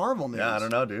big Marvel news. Yeah, I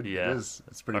don't know, dude. Yeah. It is.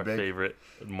 It's pretty Our big. favorite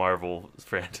Marvel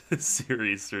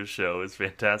series or show is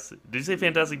Fantastic. Did you say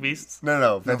Fantastic Beasts? No,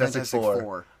 No, Fantastic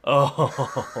Four. Oh.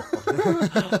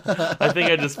 I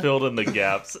think I just filled in the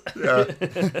gaps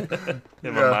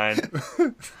in my mind.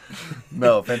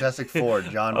 No, Fantastic Four,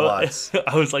 John Watts.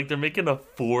 I was like, they're making a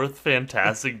 4th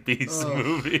Fantastic Beasts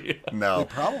movie. No.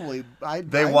 Probably. I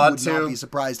want would not to. be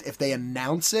surprised if they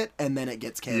announce it and then it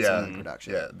gets canceled in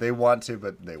production. Yeah, they want to,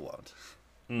 but they won't.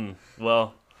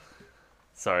 Well,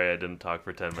 sorry I didn't talk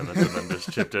for 10 minutes and then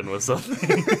just chipped in with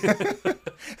something.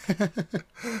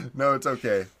 No, it's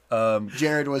okay.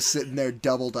 Jared was sitting there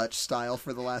double Dutch style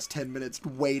for the last 10 minutes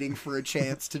waiting for a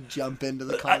chance to jump into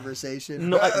the conversation.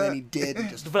 And then he did and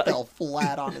just fell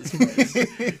flat on his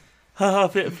face.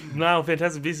 Now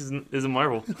Fantastic Beasts isn't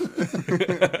Marvel.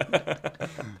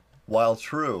 While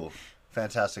true,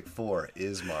 Fantastic Four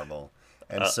is Marvel.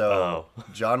 And so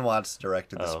John Watts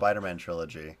directed the Spider-Man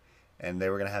trilogy, and they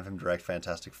were going to have him direct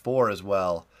Fantastic Four as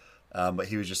well. But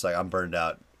he was just like, I'm burned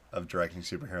out of directing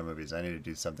superhero movies. I need to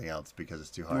do something else because it's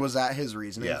too hard. Was that his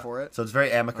reasoning for it? So it's very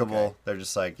amicable. Okay. They're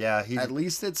just like, yeah. At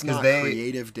least it's not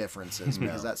creative differences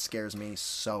because that scares me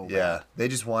so bad. Yeah,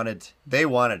 they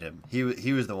wanted him.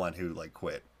 He was the one who like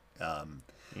quit,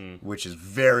 which is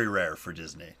very rare for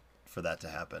Disney for that to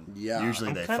happen. Yeah.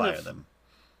 Usually they fire them.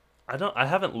 I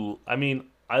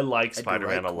like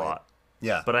Spider-Man a lot.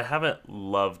 Yeah. But I haven't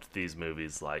loved these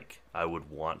movies like I would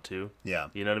want to. Yeah.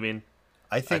 You know what I mean?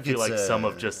 I think feel it's like some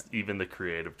of just even the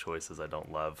creative choices I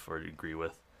don't love or agree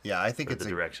with. Yeah, I think or it's the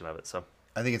direction of it. So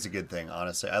I think it's a good thing,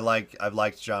 honestly. I've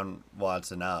liked John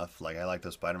Watts enough. Like I like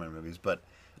those Spider-Man movies, but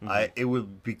it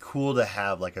would be cool to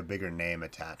have like a bigger name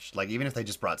attached. Like even if they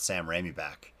just brought Sam Raimi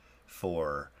back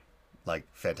for like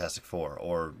Fantastic Four,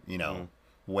 or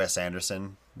Wes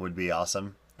Anderson would be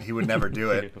awesome. He would never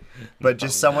do it, but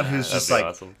just someone who's just like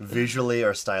awesome. Visually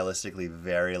or stylistically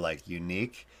very like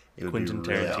unique. It would Quentin be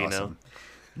really Tarantino? Awesome.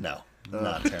 No,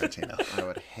 not Tarantino. I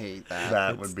would hate that.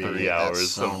 That would be 3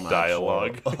 hours so of much.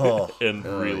 dialogue Oh, and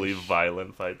really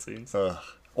violent fight scenes.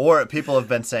 Or people have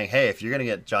been saying, hey, if you're going to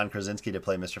get John Krasinski to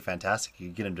play Mr. Fantastic, you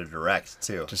can get him to direct,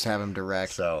 too. Just have him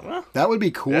direct. So that would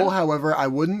be cool. However, I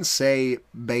wouldn't say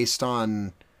based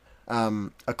on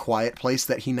A Quiet Place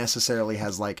that he necessarily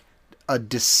has, like, a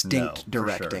distinct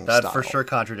directing style. That for sure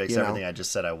contradicts everything I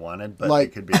just said I wanted, but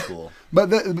it could be cool. But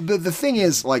the thing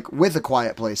is, like, with A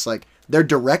Quiet Place, like, they're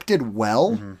directed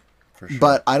well, for sure.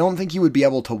 but I don't think you would be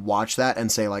able to watch that and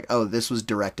say, like, oh, this was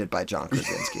directed by John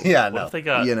Krasinski. Yeah, What if they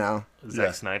got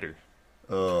Zack Snyder?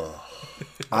 Ugh.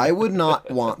 I would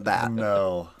not want that.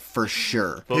 No. For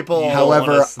sure. People,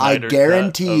 however, I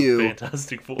guarantee you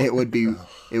Fantastic Four. it would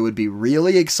be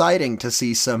really exciting to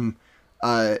see some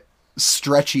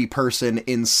stretchy person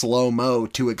in slow-mo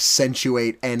to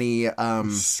accentuate any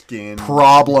skin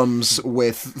problems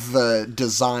with the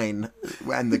design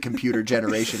and the computer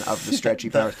generation of the stretchy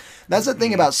powers. That's the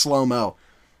thing about slow-mo.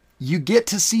 You get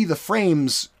to see the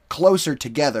frames closer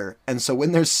together, and so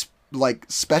when there's like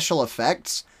special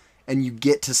effects and you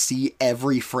get to see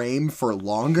every frame for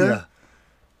longer,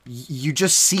 you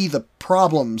just see the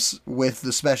problems with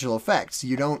the special effects.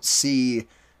 You don't see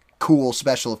cool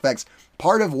special effects.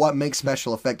 Part of what makes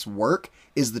special effects work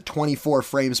is the 24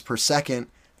 frames per second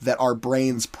that our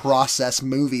brains process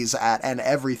movies at and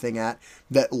everything at,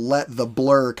 that let the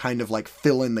blur kind of like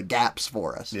fill in the gaps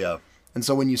for us. Yeah. And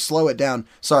so when you slow it down,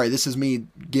 sorry, this is me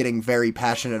getting very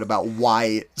passionate about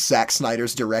why Zack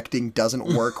Snyder's directing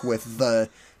doesn't work with the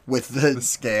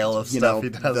scale of stuff he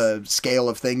does. The scale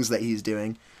of things that he's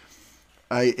doing.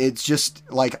 It's just,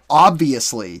 like,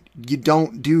 obviously, you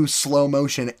don't do slow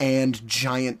motion and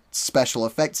giant special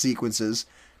effect sequences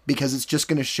because it's just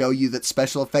going to show you that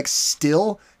special effects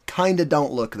still kind of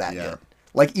don't look that good.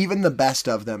 Like, even the best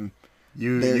of them.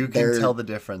 You can tell the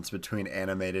difference between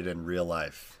animated and real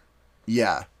life.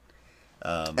 Yeah.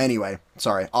 Anyway,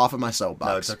 sorry, off of my soapbox.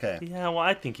 No, it's okay. Yeah, well,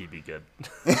 I think he'd be good.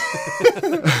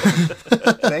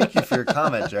 Thank you for your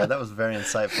comment, Jared. That was very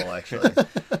insightful, actually.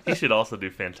 He should also do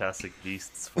Fantastic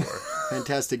Beasts 4.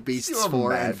 Fantastic Beasts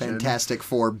 4 and Fantastic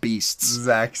Four Beasts.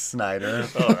 Zack Snyder.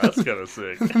 Oh, that's kind of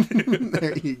sick.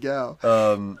 There you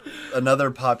go. Another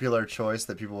popular choice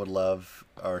that people would love,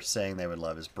 or saying they would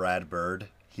love, is Brad Bird.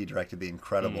 He directed The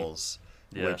Incredibles,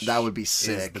 which that would be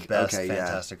sick. Is the best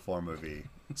Fantastic Four movie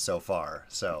so far.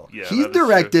 So he's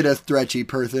directed a stretchy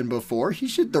person before. He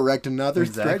should direct another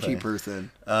stretchy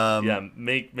person.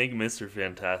 Make Mr.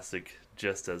 Fantastic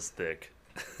just as thick.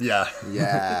 Yeah.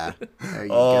 Yeah. There you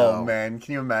go. Oh man,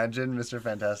 can you imagine Mr.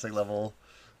 Fantastic level?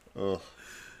 Ugh.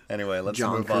 Anyway, let's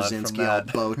John move Krasinski on from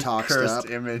that all Botoxed cursed up.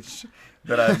 image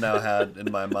that I've now had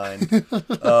in my mind.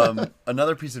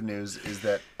 Another piece of news is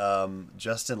that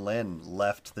Justin Lin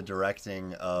left the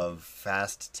directing of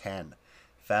Fast 10.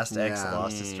 Fast X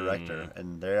lost its director,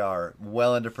 and they are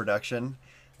well into production,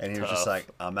 and he was just like,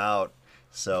 I'm out.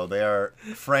 So they are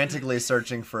frantically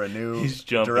searching for a new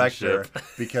director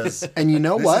because and you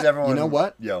know what? You know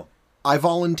what? Yo, I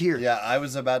volunteered. Yeah, I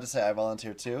was about to say I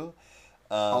volunteer too.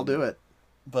 I'll do it.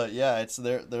 But yeah,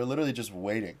 they're literally just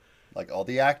waiting. Like all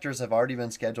the actors have already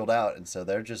been scheduled out, and so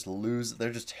they're just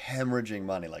hemorrhaging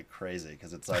money like crazy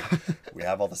because it's like we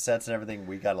have all the sets and everything.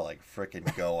 We gotta like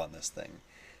freaking go on this thing.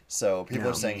 So people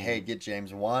are saying, "Hey, get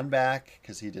James Wan back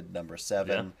because he did number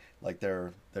 7." Yeah. Like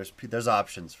there's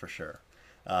options for sure.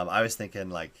 I was thinking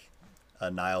like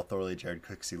a Niall Thorley, Jared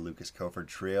Cooksey, Lucas Cofer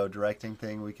trio directing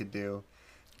thing we could do.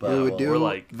 But we would do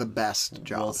like the best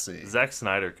job. We'll see. Zack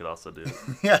Snyder could also do it.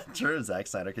 Yeah, true. Zack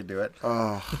Snyder could do it.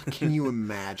 Oh, can you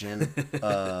imagine?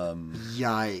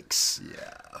 Yikes.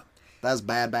 Yeah. That's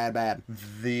bad.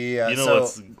 The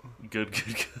what's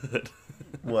good.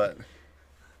 What?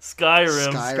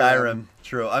 Skyrim.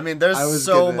 True. I mean, there's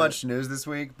so much news this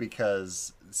week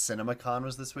because CinemaCon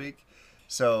was this week.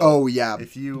 So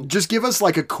if you just give us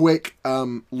like a quick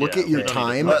look at your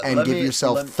time and give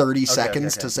yourself 30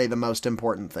 seconds to say the most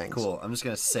important things. Cool. I'm just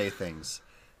gonna say things.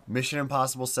 Mission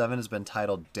Impossible 7 has been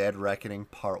titled Dead Reckoning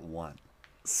Part 1.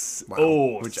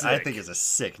 Wow. Which sick. I think is a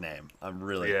sick name. I'm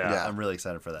really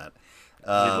excited for that.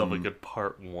 We love a good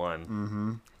Part 1.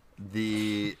 Mm-hmm.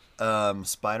 The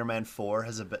Spider-Man 4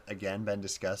 has again been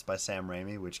discussed by Sam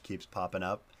Raimi, which keeps popping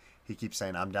up. He keeps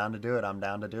saying, I'm down to do it, I'm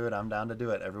down to do it, I'm down to do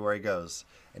it, everywhere he goes.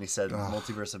 And he said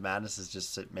Multiverse of Madness has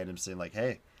just made him seem like,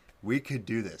 hey, we could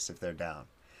do this if they're down.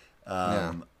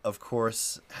 Of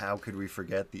course, how could we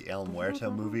forget the El Muerto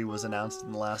movie was announced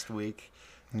in the last week?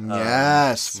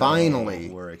 Yes, finally.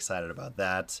 We're excited about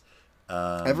that.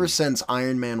 Ever since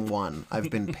Iron Man 1, I've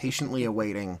been patiently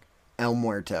awaiting El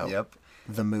Muerto,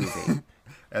 the movie.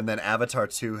 And then Avatar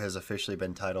 2 has officially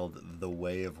been titled The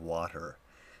Way of Water.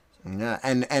 Yeah,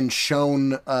 and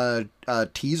shown a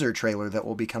teaser trailer that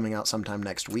will be coming out sometime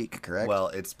next week, correct? Well,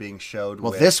 it's being showed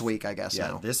this week, I guess,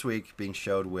 now. This week being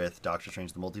showed with Doctor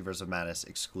Strange, The Multiverse of Madness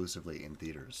exclusively in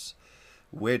theaters,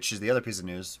 which is the other piece of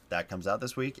news. That comes out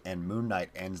this week, and Moon Knight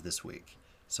ends this week.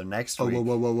 So next week, whoa.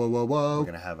 we're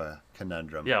going to have a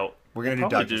conundrum. Yeah. We're going to do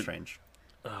Doctor Strange.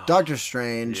 Doctor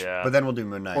Strange. Yeah. But then we'll do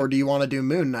Moon Knight. Or do you want to do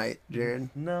Moon Knight, Jared?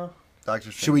 No.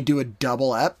 Doctor Strange. Should we do a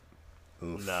double ep?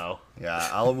 Oof. No. Yeah,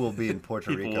 I will be in Puerto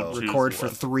People Rico. will choose Record for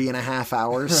one. 3.5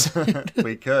 hours.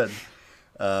 We could.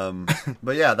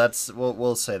 But yeah,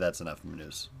 we'll say that's enough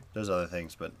news. There's other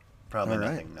things, but probably All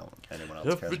right. nothing anyone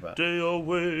else cares Every about. day I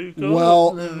wake up.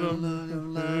 Well,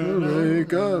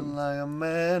 Wake up like a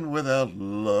man without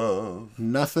love.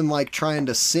 nothing like trying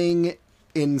to sing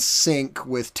in sync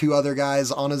with two other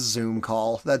guys on a Zoom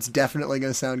call. That's definitely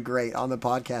going to sound great on the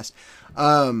podcast.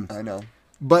 I know.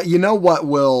 But you know what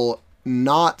will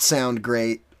not sound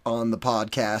great on the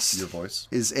podcast? Your voice.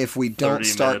 Is if we don't 30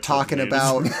 start minutes of talking news.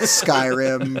 about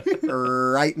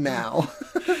Skyrim right now.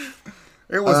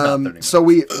 It was not 30 minutes. So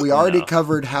we already No.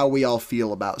 covered how we all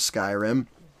feel about Skyrim.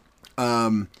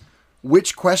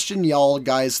 Which question y'all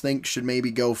guys think should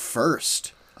maybe go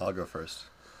first? I'll go first.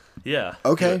 Yeah.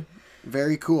 Okay,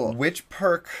 very cool. Which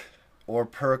perk or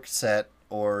perk set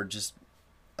or just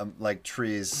like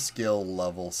trees skill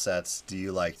level sets do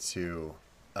you like to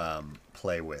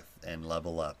play with and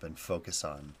level up and focus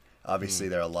on? Obviously,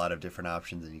 there are a lot of different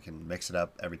options and you can mix it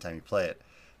up every time you play it.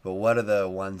 But what are the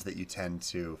ones that you tend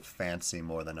to fancy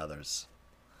more than others?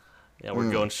 Yeah,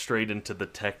 we're going straight into the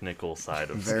technical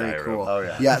side of Very Skyrim. cool. Oh,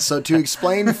 yeah. Yeah, so to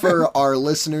explain for our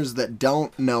listeners that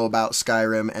don't know about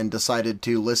Skyrim and decided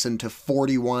to listen to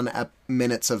 41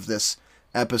 minutes of this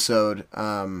episode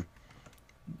to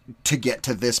get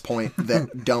to this point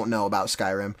that don't know about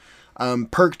Skyrim.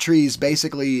 Perk trees,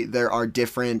 basically, there are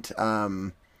different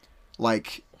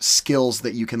like skills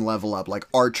that you can level up, like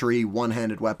archery,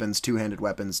 one-handed weapons, two-handed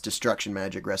weapons, destruction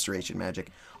magic, restoration magic,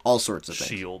 all sorts of things.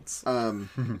 Shields.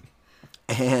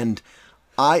 And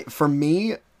for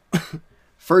me,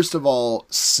 first of all,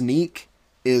 sneak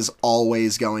is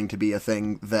always going to be a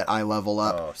thing that I level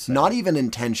up. Oh, same. Not even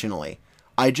intentionally.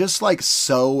 I just like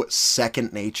so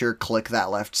second nature click that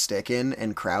left stick in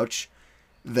and crouch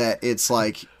that it's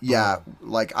like, yeah,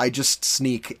 like I just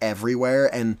sneak everywhere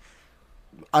and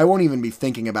I won't even be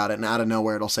thinking about it, and out of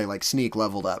nowhere it'll say like sneak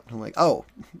leveled up. I'm like, oh,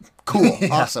 cool,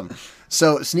 awesome.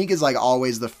 So sneak is like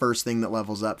always the first thing that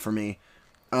levels up for me.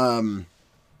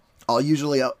 I'll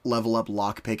usually level up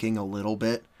lockpicking a little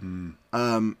bit.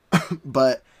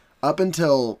 But up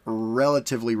until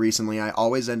relatively recently, I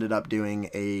always ended up doing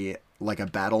a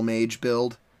battle mage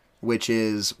build, which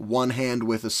is one hand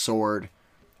with a sword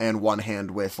and one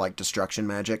hand with like destruction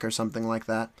magic or something like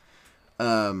that.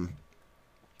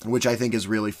 Which I think is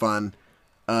really fun.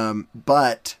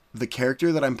 But the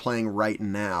character that I'm playing right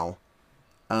now,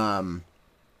 I'm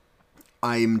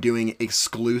doing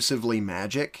exclusively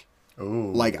magic.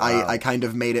 Ooh, Like, wow. I kind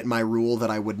of made it my rule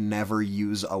that I would never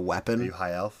use a Are weapon. you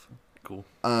high elf? Cool.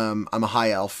 I'm a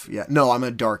high elf. Yeah. No, I'm a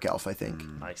dark elf, I think.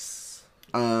 Nice.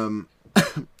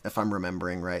 If I'm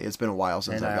remembering right. It's been a while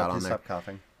since And I I got hope on you there. stop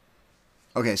coughing.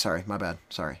 Okay, sorry. My bad.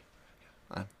 Sorry.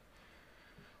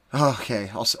 Okay,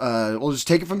 we'll just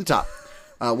take it from the top.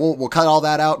 We'll cut all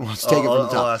that out and we'll just take it from the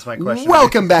top. I'll ask my question.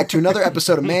 Welcome back to another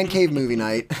episode of Man Cave Movie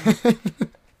Night.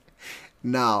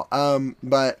 No,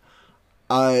 but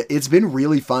it's been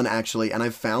really fun actually, and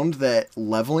I've found that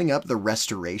leveling up the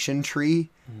restoration tree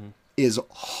is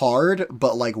hard,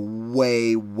 but like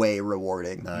way, way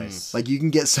rewarding. Nice. Like you can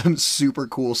get some super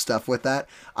cool stuff with that.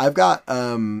 I've got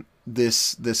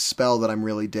this spell that I'm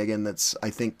really digging. That's I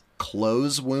think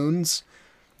close wounds.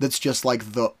 That's just like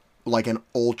an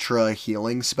ultra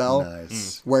healing spell.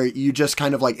 Nice. Where you just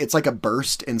kind of like, it's like a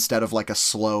burst instead of like a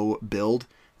slow build.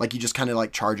 Like you just kind of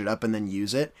like charge it up and then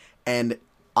use it. And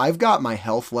I've got my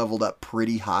health leveled up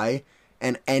pretty high.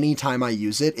 And anytime I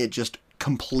use it, it just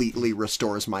completely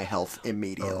restores my health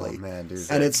immediately. Oh man,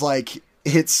 dude. And it's like,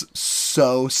 it's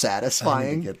so I need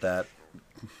satisfying. to get that.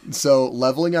 So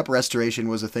leveling up restoration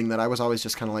was a thing that I was always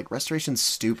just kind of like, restoration's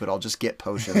stupid. I'll just get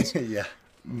potions. Yeah.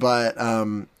 But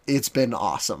it's been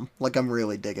awesome. Like, I'm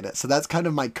really digging it. So that's kind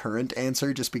of my current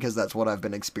answer, just because that's what I've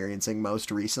been experiencing most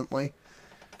recently.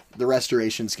 The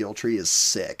restoration skill tree is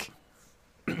sick.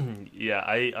 Yeah,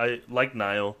 I like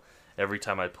Niall. Every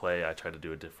time I play, I try to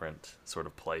do a different sort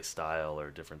of play style or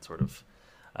different sort of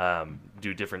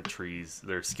do different trees,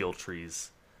 their skill trees,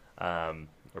 or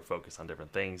focus on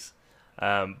different things.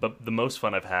 But the most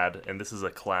fun I've had, and this is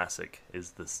a classic,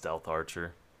 is the stealth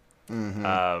archer.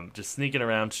 Just sneaking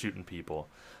around shooting people.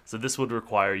 So this would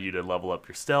require you to level up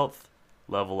your stealth,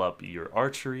 level up your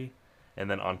archery, and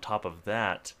then on top of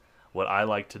that, what I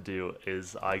like to do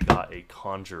is I got a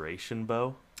conjuration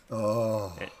bow.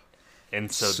 Oh. And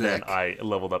so then I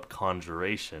leveled up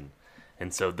conjuration.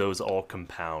 And so those all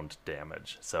compound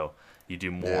damage. So you do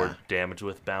more damage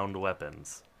with bound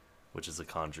weapons, which is a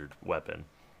conjured weapon.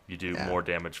 You do more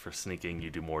damage for sneaking. You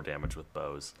do more damage with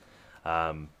bows.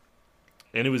 And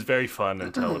it was very fun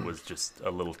until it was just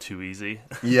a little too easy.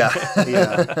 Yeah.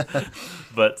 Yeah.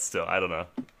 But still, I don't know.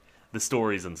 The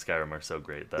stories in Skyrim are so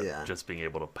great that just being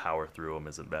able to power through them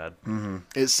isn't bad. Mm-hmm.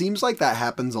 It seems like that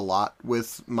happens a lot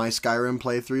with my Skyrim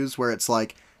playthroughs, where it's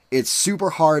like, it's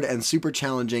super hard and super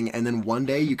challenging, and then one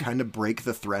day you kind of break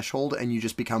the threshold and you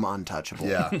just become untouchable.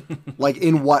 Yeah. Like,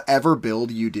 in whatever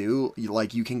build you do,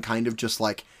 you can kind of just,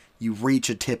 like, you reach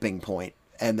a tipping point,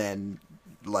 and then,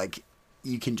 like,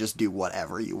 you can just do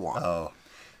whatever you want. Oh.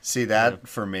 See, that,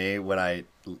 for me, when I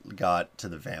got to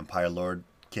the Vampire Lord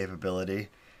capability,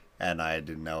 and I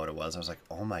didn't know what it was, I was like,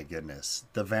 oh my goodness.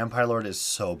 The Vampire Lord is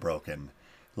so broken.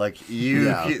 Like,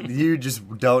 you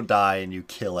just don't die and you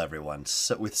kill everyone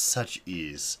with such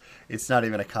ease. It's not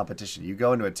even a competition. You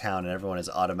go into a town and everyone is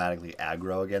automatically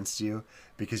aggro against you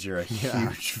because you're a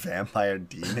huge vampire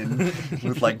demon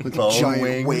with bow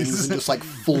giant wings and just, like,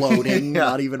 floating,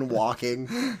 not even walking.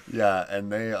 Yeah,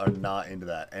 and they are not into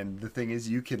that. And the thing is,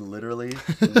 you can literally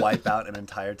wipe out an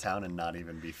entire town and not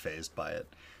even be fazed by it.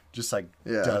 Just,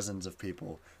 dozens of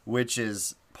people, which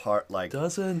is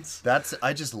dozens.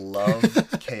 I just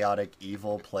love chaotic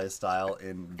evil playstyle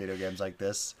in video games like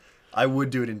this. I would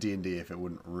do it in D&D if it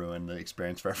wouldn't ruin the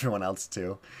experience for everyone else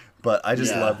too. But I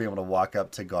just love being able to walk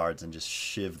up to guards and just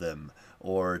shiv them,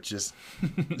 or just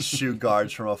shoot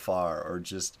guards from afar, or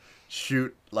just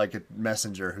shoot like a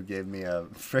messenger who gave me a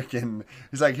freaking...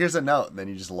 He's like, here's a note, and then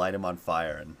you just light him on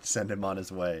fire and send him on his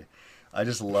way. I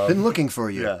just love... Been looking for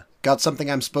you. Yeah. Got something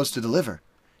I'm supposed to deliver.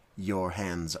 Your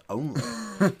hands only.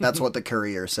 That's what the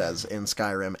courier says in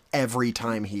Skyrim every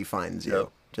time he finds you.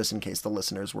 Yep. Just in case the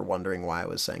listeners were wondering why I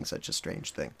was saying such a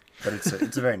strange thing. But it's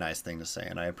a very nice thing to say,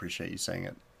 and I appreciate you saying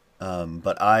it.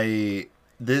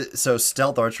 So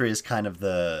stealth archery is kind of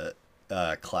the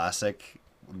classic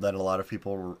that a lot of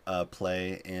people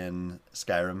play in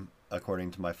Skyrim,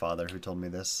 according to my father, who told me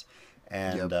this.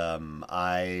 And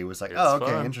I was like, okay,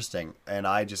 fun. interesting. And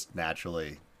I just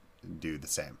naturally do the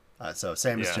same. So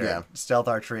same as Jared. Yeah. Stealth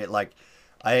archery,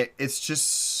 it's just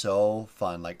so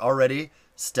fun. Like, already,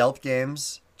 stealth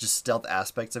games, just stealth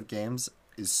aspects of games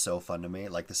is so fun to me.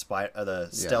 Like, the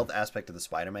stealth aspect of the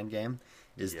Spider-Man game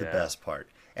is the best part.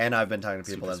 And I've been talking to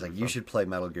people that's like, you should play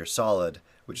Metal Gear Solid,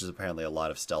 which is apparently a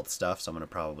lot of stealth stuff. So I'm going to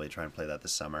probably try and play that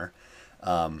this summer.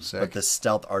 But the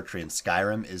stealth archery in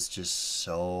Skyrim is just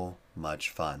so much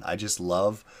fun. I just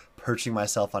love perching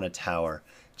myself on a tower,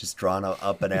 just drawing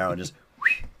up an arrow and just...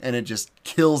 and it just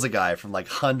kills a guy from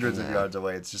hundreds of yards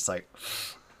away. It's just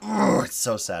it's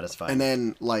so satisfying. And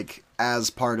then,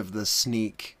 as part of the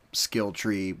sneak skill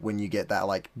tree, when you get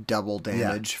that double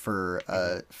damage for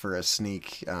a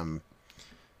sneak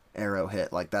arrow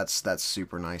hit, that's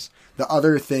super nice. The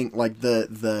other thing,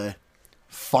 the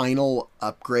final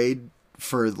upgrade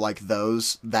for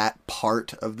that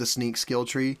part of the sneak skill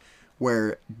tree,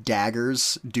 where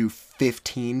daggers do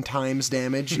 15 times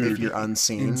damage if you're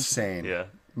unseen. Insane. Yeah.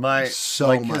 Much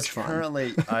fun.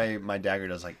 Currently, my dagger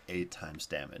does 8 times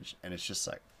damage, and it's just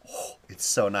it's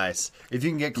so nice. If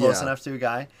you can get close enough to a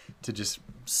guy to just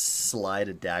slide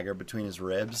a dagger between his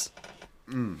ribs,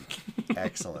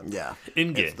 excellent. Yeah.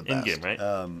 In-game, right?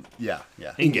 Yeah.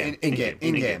 In-game.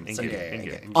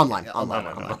 Online.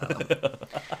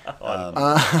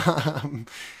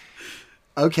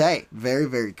 Okay, very,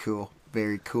 very cool.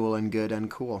 Very cool and good and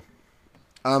cool.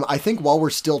 I think while we're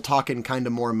still talking kind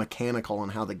of more mechanical on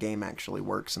how the game actually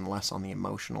works and less on the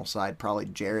emotional side, probably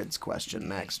Jared's question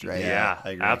next, right? Yeah,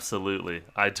 I agree. Absolutely.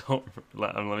 I don't...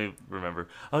 Let me remember.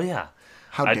 Oh, yeah.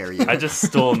 How dare you? I just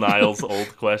stole Niall's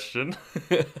old question.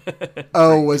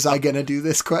 Oh, was I going to do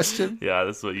this question? Yeah,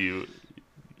 that's what you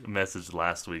messaged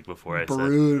last week before I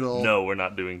Brutal. said, no, we're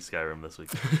not doing Skyrim this week.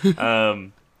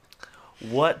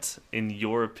 What, in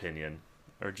your opinion,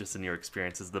 or just in your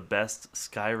experience, is the best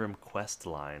Skyrim quest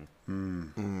line?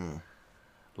 Dang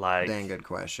good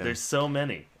question. There's so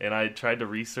many, and I tried to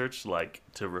research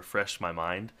to refresh my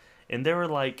mind, and there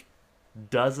were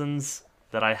dozens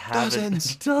that I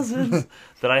haven't dozens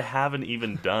that I haven't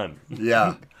even done.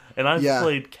 Yeah. And I've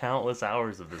played countless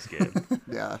hours of this game.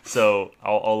 Yeah. So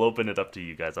I'll open it up to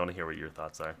you guys. I want to hear what your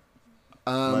thoughts are.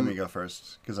 Let me go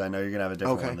first, because I know you're gonna have a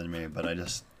different one than me, but I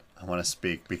want to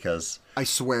speak because I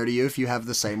swear to you, if you have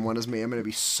the same one as me, I'm going to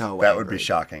be so that angry. would be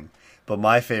shocking. But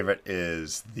my favorite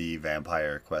is the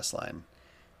vampire quest line.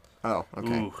 Oh,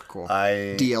 okay, Ooh. cool.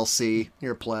 I DLC,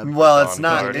 you're a pleb. Well, it's Dawn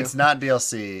not. Guard. It's not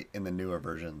DLC in the newer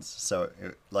versions. So,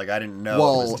 I didn't know it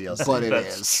Well, was DLC. but it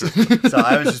That's is. So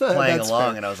I was just playing That's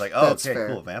along, fair. and I was like, "Oh, That's okay, fair.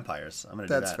 cool, vampires. I'm gonna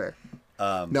do That's that." fair.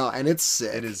 Um, No, and it's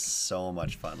sick. It is so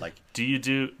much fun. Like, Did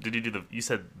you do you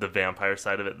said the vampire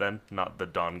side of it then, not the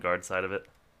Dawn Guard side of it?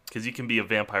 Because you can be a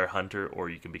vampire hunter or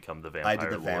you can become the vampire I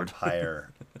did the lord. vampire.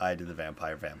 I did the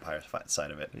vampire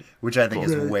side of it, which I think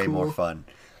is Very way more cool. fun.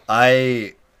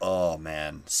 Oh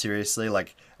man, seriously,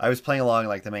 like I was playing along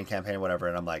like the main campaign or whatever,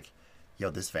 and I'm like,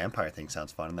 yo, this vampire thing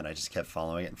sounds fun, and then I just kept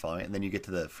following it, and then you get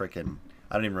to the frickin'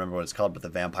 I don't even remember what it's called, but the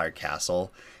vampire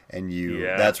castle, and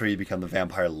that's where you become the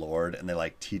vampire lord, and they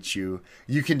like teach you.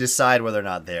 You can decide whether or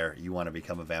not you want to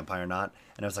become a vampire or not,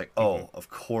 and I was like, oh, of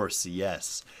course,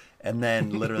 yes. And then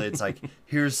literally it's like,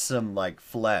 here's some like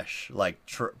flesh, like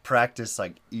practice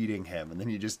like eating him, and then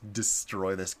you just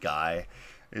destroy this guy.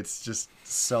 It's just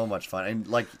so much fun, and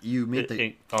like you meet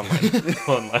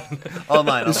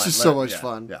online. This is so much Yeah,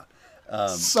 fun. Yeah,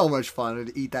 So much fun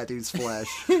to eat that dude's flesh.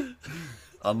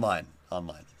 online,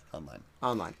 Online,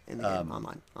 in the game,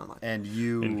 online. and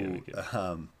In-game.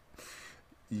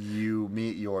 you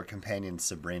meet your companion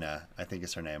Sabrina. I think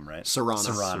is her name, right?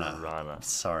 Serana. Serana.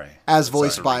 Sorry, As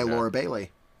voiced Sorry. by Serena. Laura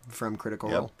Bailey from Critical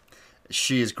Yep. Role.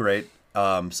 She is great.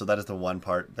 So that is the one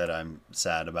part that I'm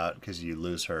sad about because you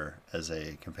lose her as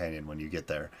a companion when you get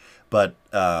there. But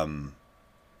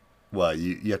well,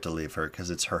 you have to leave her because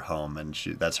it's her home, and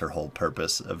that's her whole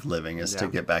purpose of living is to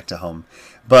Yeah. get back to home.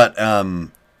 But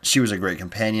she was a great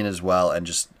companion as well, and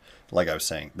just like I was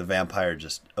saying, the vampire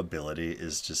ability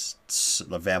is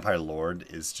the vampire lord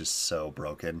is just so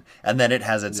broken, and then it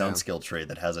has its own skill tree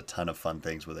that has a ton of fun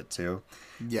things with it too.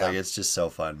 Yeah. Like it's just so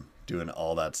fun doing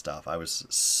all that stuff. I was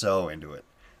so into it.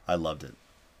 I loved it.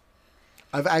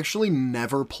 I've actually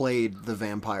never played the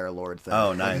Vampire Lord thing.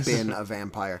 Oh, nice. I've been a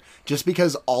vampire. Just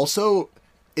because also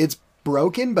it's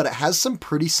broken, but it has some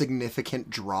pretty significant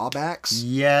drawbacks.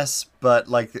 Yes, but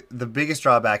like the biggest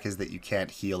drawback is that you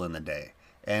can't heal in the day.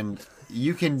 And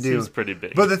you can do Seems pretty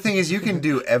big. But the thing is you can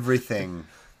do everything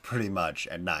pretty much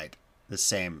at night. The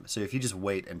same. So if you just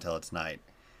wait until it's night,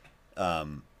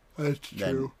 That's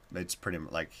then it's pretty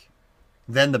like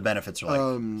then the benefits are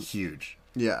like huge.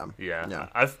 Yeah. Yeah.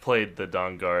 I've played the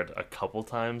Dawn Guard a couple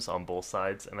times on both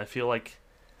sides, and I feel like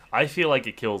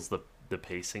it kills the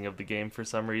pacing of the game for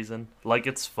some reason. Like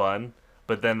it's fun,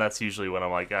 but then that's usually when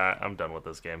I'm like, I'm done with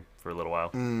this game for a little while.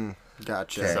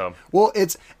 Gotcha. Okay. So Well,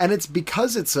 it's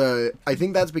because I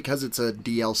think that's because it's a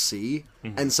DLC,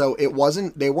 and so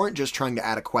they weren't just trying to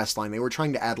add a quest line, they were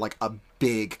trying to add like a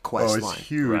big quest line.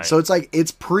 huge. Right. So it's like,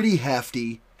 it's pretty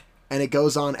hefty, and it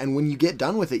goes on, and when you get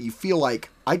done with it, you feel like,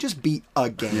 I just beat a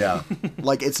game. Yeah.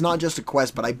 Like, it's not just a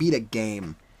quest, but I beat a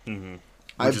game. Mm-hmm.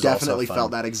 I've is also definitely fun.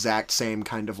 felt that exact same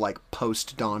kind of like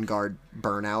post-Dawn Guard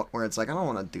burnout, where it's like, I don't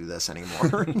want to do this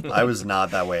anymore. I was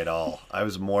not that way at all. I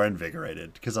was more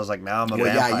invigorated because I was like, now I'm a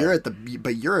Well, vampire. yeah,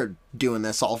 but you're doing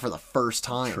this all for the first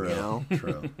time, True. you know?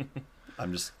 True.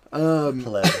 I'm just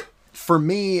pleb. For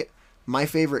me, my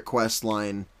favorite quest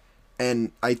line,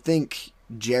 and I think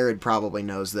Jared probably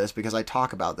knows this because I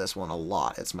talk about this one a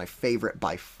lot. It's my favorite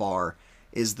by far,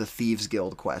 is the Thieves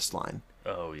Guild quest line.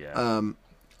 oh yeah.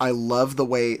 I love the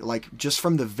way, like, just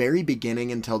from the very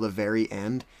beginning until the very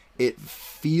end, it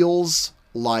feels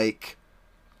like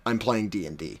I'm playing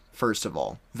D&D, first of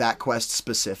all. That quest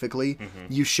specifically,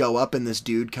 you show up and this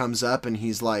dude comes up and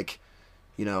he's like,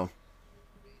 you know,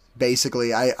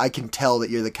 basically, I can tell that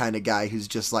you're the kind of guy who's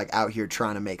just, like, out here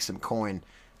trying to make some coin.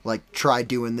 Like, try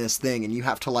doing this thing, and you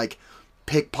have to, like,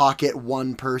 pickpocket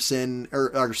one person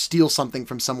or steal something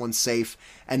from someone's safe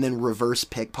and then reverse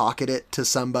pickpocket it to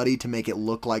somebody to make it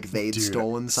look like they'd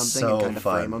stolen something and kind of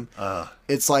frame them.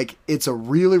 It's like, it's a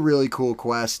really, really cool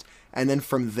quest. And then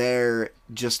from there,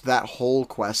 just that whole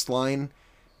quest line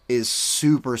is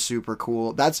super, super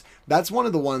cool. That's one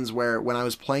of the ones where when I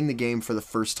was playing the game for the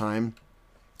first time,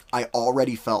 I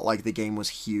already felt like the game was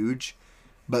huge.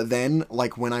 But then,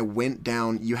 like, when I went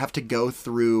down, you have to go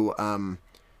through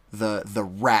the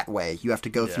rat way. You have to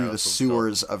go through the that's what's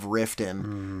sewers of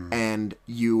Riften, and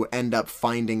you end up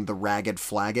finding the Ragged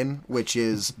Flagon, which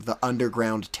is the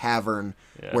underground tavern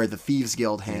where the Thieves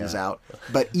Guild hangs out.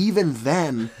 But even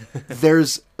then,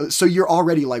 so you're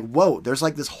already like, whoa, there's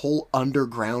like this whole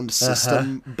underground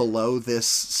system below this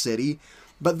city.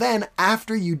 But then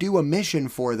after you do a mission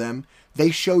for them, they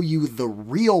show you the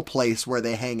real place where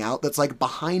they hang out that's like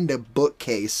behind a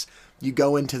bookcase. You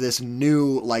go into this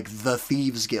new, like, the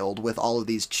Thieves Guild with all of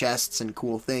these chests and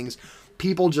cool things.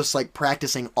 people just like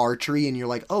practicing archery, and you're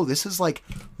like, oh, this is like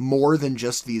more than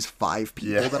just these 5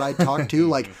 people that I talked to.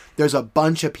 Like, there's a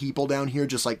bunch of people down here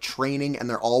just like training, and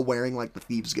they're all wearing like the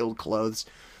Thieves Guild clothes.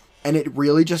 And it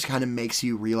really just kind of makes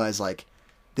you realize, like,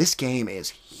 this game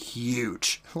is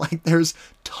huge. Like, there's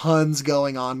tons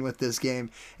going on with this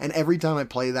game. And every time I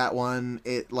play that one,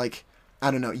 it, like, I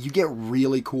don't know, you get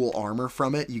really cool armor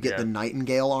from it. You get the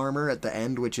Nightingale armor at the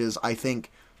end, which is, I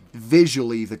think,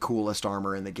 visually the coolest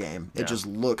armor in the game. It just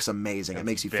looks amazing. It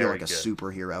makes you feel like a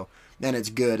superhero. And it's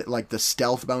good. Like, the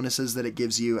stealth bonuses that it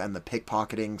gives you and the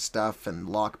pickpocketing stuff and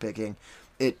lockpicking,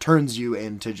 it turns you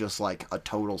into just, like, a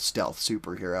total stealth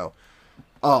superhero.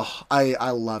 Oh, I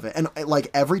love it. And, like,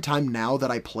 every time now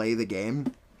that I play the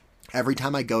game, every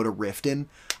time I go to Riften,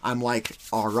 I'm like,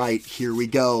 all right, here we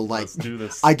go. Like, let's do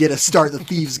this. I get to start the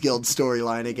Thieves Guild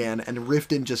storyline again, and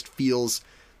Riften just feels...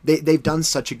 They've done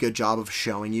such a good job of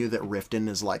showing you that Riften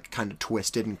is, like, kind of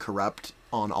twisted and corrupt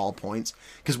on all points.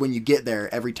 Because when you get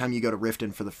there, every time you go to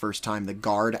Riften for the first time, the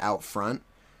guard out front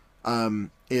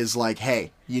is like,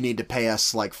 hey, you need to pay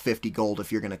us, like, 50 gold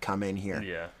if you're going to come in here.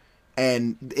 Yeah.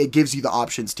 And it gives you the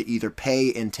options to either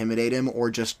pay, intimidate him,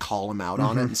 or just call him out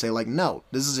on it and say, like, no,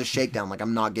 this is a shakedown. Like,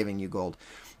 I'm not giving you gold.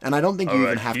 And I don't think you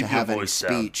even have to have any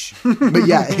speech. But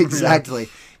yeah, exactly.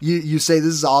 You say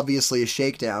this is obviously a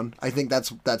shakedown. I think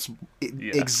that's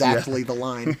exactly the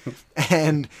line.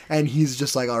 And he's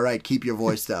just like, all right, keep your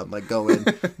voice down. Like, go in.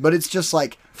 But it's just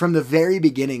like, from the very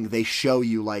beginning, they show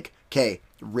you, like, okay,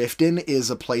 Riften is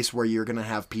a place where you're going to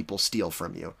have people steal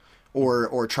from you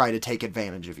or try to take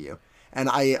advantage of you. And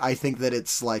I think that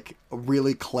it's, like, a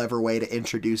really clever way to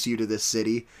introduce you to this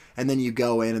city. And then you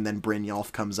go in, and then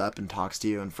Brynjolf comes up and talks to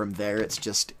you. And from there, it's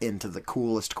just into the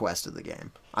coolest quest of the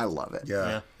game. I love it.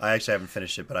 Yeah. I actually haven't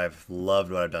finished it, but I've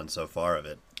loved what I've done so far of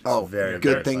it. It's very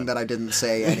good thing fun. That I didn't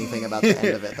say anything about the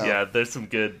end of it, though. Yeah, there's some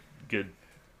good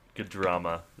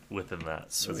drama within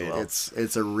that Sweet. as well.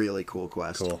 It's a really cool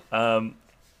quest. Cool.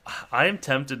 I am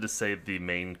tempted to say the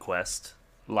main quest.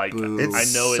 Like, it's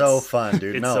I know so it's fun,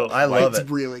 dude. No, so, I love it. It's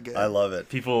really good. I love it.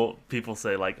 People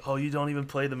say, like, oh, you don't even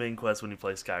play the main quest when you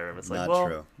play Skyrim. It's like, Not well,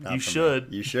 true. Not you for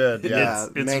should. Me. You should. Yeah.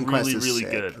 It's main quest really, is really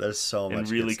sick. good. There's so much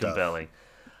and really good stuff. compelling.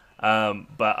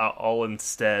 But I'll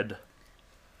instead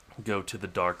go to the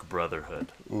Dark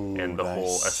Brotherhood and the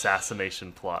whole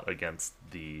assassination plot against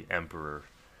the Emperor.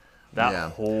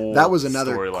 That was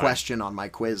another storyline. question on my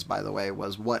quiz, by the way,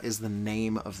 was what is the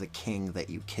name of the king that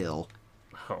you kill?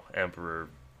 Oh, Emperor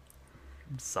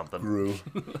something. Gru.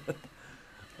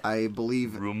 I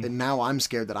believe, and now I'm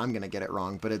scared that I'm going to get it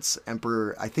wrong, but it's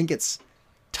Emperor, I think it's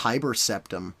Tiber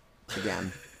Septim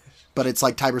again. But it's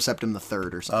like Tiber Septim the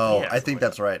Third or something. Oh, I think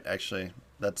that's right, actually.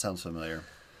 That sounds familiar.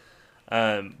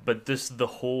 But the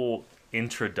whole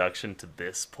introduction to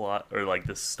this plot, or like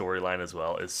this storyline as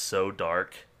well, is so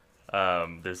dark.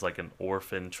 There's like an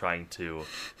orphan trying to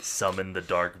summon the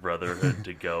Dark Brotherhood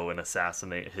to go and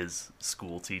assassinate his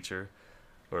school teacher,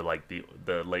 or like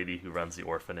the lady who runs the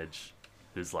orphanage,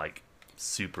 who's like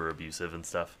super abusive and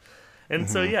stuff. And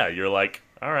so you're like,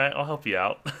 all right, I'll help you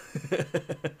out.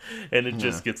 And it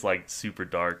just gets like super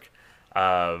dark.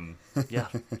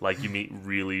 Like you meet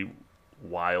really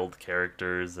wild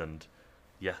characters, and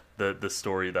the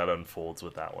story that unfolds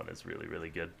with that one is really, really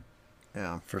good.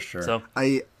 Yeah, for sure. So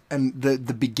and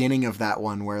the beginning of that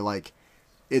one where like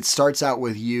it starts out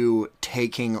with you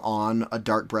taking on a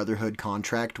Dark Brotherhood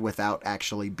contract without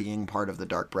actually being part of the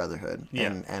Dark Brotherhood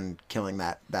and killing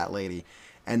that lady.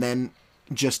 And then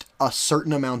just a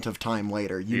certain amount of time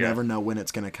later, you never know when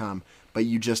it's going to come, but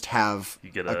you just have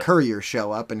a courier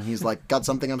show up and he's like, got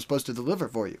something I'm supposed to deliver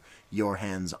for you. Your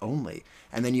hands only.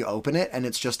 And then you open it and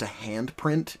it's just a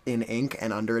handprint in ink,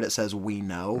 and under it says, "We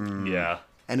know." Yeah.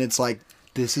 And it's like,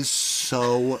 this is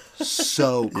so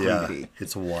creepy. Yeah,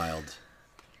 it's wild.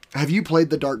 Have you played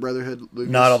the Dark Brotherhood,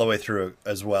 Lucas? Not all the way through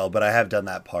as well, but I have done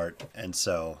that part, and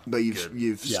so. But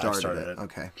you've started it.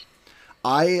 Okay.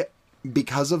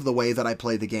 Because of the way that I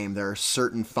play the game, there are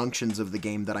certain functions of the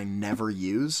game that I never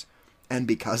use, and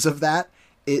because of that,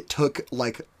 it took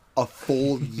like a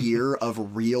full year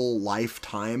of real life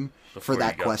time for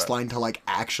that quest line to like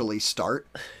actually start,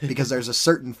 because there's a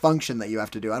certain function that you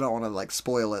have to do. I don't want to like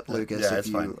spoil it, Lucas. Yeah, it's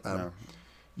fine.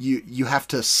 You have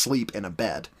to sleep in a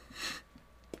bed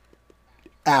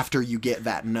after you get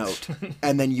that note,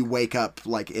 and then you wake up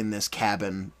like in this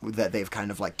cabin that they've kind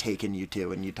of like taken you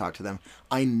to, and you talk to them.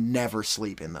 I never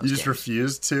sleep in those. You just games.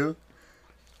 refuse to?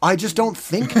 I just don't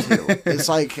think to. It's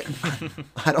like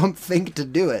I don't think to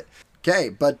do it. Okay,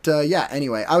 but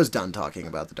anyway, I was done talking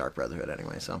about the Dark Brotherhood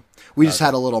anyway, so we just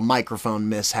had a little microphone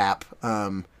mishap,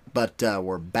 but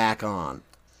we're back on.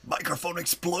 Microphone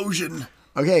explosion.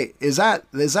 Okay, is that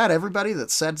everybody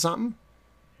that said something?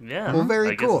 Yeah. Well, very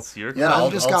I guess cool. it's your Yeah, all,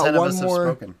 I've just all got 10 of one us have more.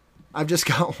 spoken. I've just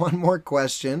got one more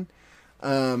question,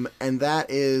 and that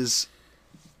is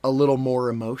a little more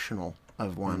emotional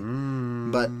of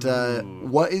one. But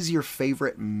what is your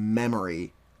favorite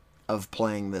memory of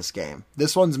playing this game?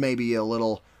 This one's maybe a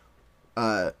little.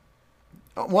 Well,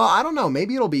 I don't know.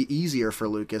 Maybe it'll be easier for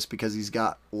Lucas because he's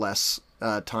got less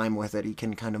time with it. He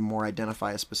can kind of more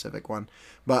identify a specific one.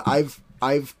 But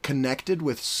I've connected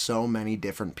with so many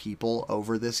different people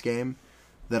over this game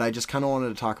that I just kind of wanted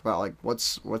to talk about, like,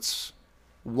 what's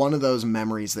one of those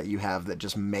memories that you have that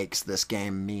just makes this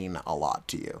game mean a lot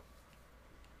to you.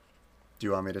 Do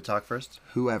you want me to talk first?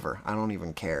 Whoever, I don't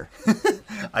even care.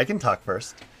 I can talk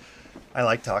first. I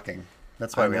like talking.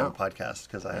 That's why we have a know. podcast,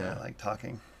 because I like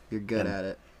talking. You're good at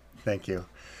it. Thank you.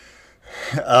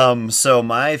 So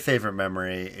my favorite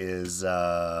memory is,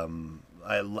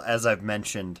 as I've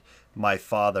mentioned, my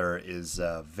father is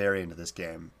very into this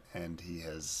game, and he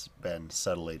has been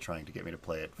subtly trying to get me to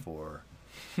play it for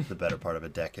the better part of a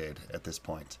decade at this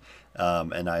point.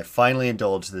 And I finally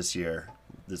indulged this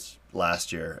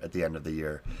last year, at the end of the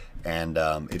year, and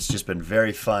it's just been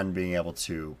very fun being able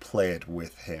to play it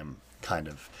with him, kind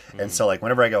of. And so, like,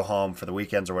 whenever I go home for the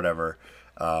weekends or whatever,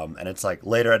 and it's like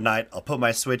later at night, I'll put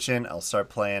my Switch in, I'll start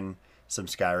playing some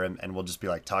Skyrim, and we'll just be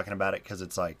like talking about it, because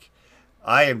it's like,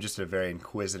 I am just a very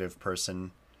inquisitive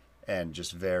person and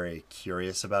just very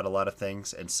curious about a lot of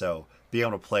things, and so being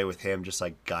able to play with him, just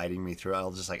like guiding me through,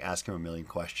 I'll just like ask him a million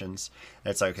questions,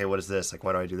 and it's like, okay, what is this, like,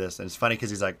 why do I do this? And it's funny because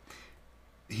he's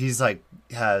like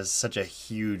has such a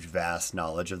huge vast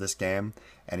knowledge of this game,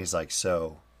 and he's like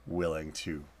so willing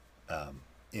to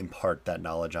impart that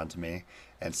knowledge onto me.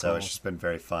 And so It's just been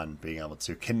very fun being able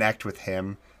to connect with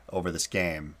him over this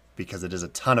game, because it is a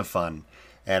ton of fun.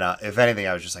 And if anything,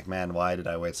 I was just like, man, why did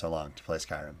I wait so long to play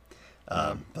Skyrim?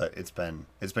 But it's been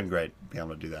great being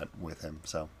able to do that with him.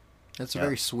 So That's a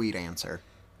very sweet answer.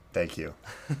 thank you.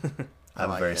 I'm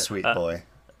like a very it. sweet boy.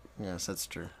 Yes, that's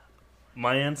true.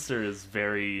 My answer is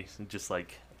very just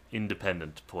like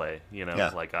independent play.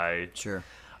 Yeah. Like Sure.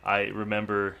 I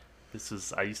remember this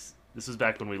was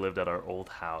back when we lived at our old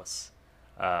house.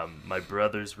 My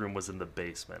brother's room was in the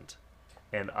basement,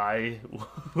 and I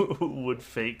would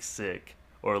fake sick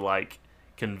or like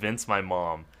convince my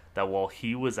mom that while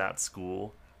he was at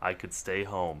school, I could stay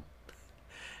home,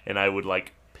 and I would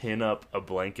like pin up a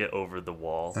blanket over the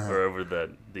wall or over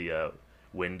the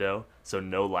window so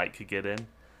no light could get in.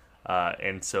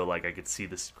 And so, like, I could see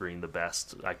the screen the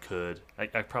best I could.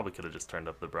 I probably could have just turned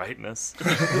up the brightness,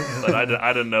 but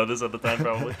I didn't know this at the time,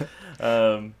 probably.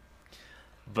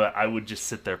 But I would just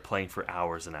sit there playing for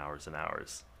hours and hours and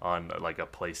hours on, like, a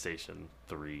PlayStation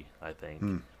 3, I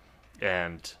think.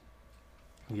 And,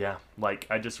 yeah, like,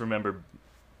 I just remember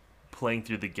playing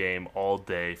through the game all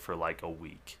day for, like, a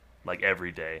week. Like,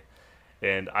 every day.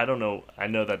 And I don't know, I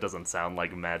know that doesn't sound,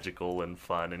 like, magical and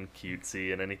fun and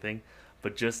cutesy and anything,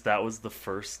 but just that was the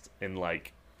first and,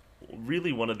 like,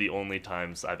 really one of the only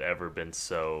times I've ever been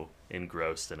so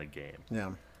engrossed in a game.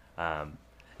 Yeah.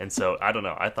 And so, I don't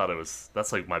know, I thought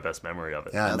that's, like, my best memory of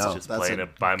it. Yeah, That's no, just that's playing a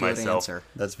it by good myself, answer.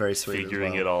 That's very sweet.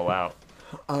 figuring as it well. all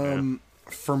out.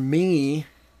 For me,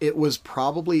 it was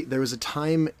probably, there was a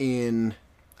time in,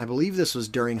 I believe this was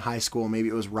during high school, maybe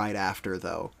it was right after,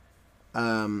 though,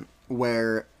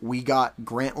 where we got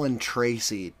Grantland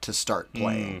Tracy to start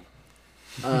playing.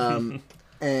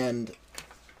 And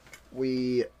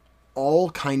we all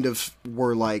kind of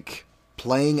were like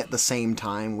playing at the same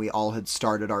time. We all had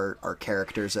started our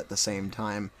characters at the same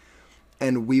time.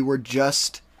 And we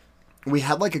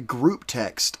had like a group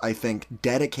text, I think,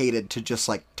 dedicated to just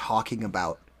like talking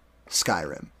about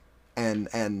Skyrim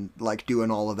and like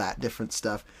doing all of that different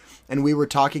stuff. And we were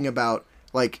talking about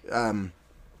like,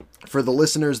 for the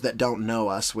listeners that don't know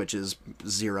us, which is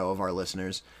 0 of our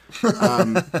listeners,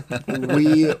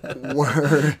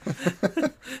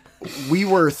 we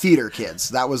were theater kids.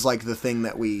 That was like the thing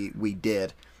that we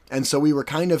did. And so we were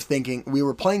kind of thinking, we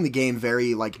were playing the game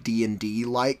very like D&D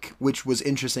like, which was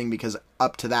interesting because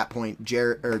up to that point,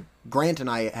 Grant and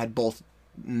I had both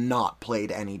not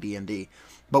played any D&D,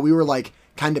 but we were like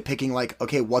kind of picking like,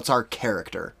 okay, what's our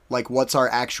character? Like, what's our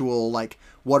actual, like,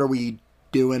 what are we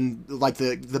doing, like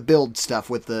the build stuff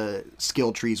with the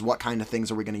skill trees, what kind of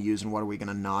things are we going to use and what are we going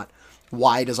to not?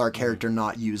 Why does our character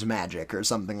not use magic or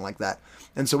something like that?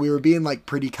 And so we were being like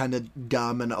pretty kind of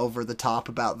dumb and over the top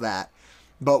about that.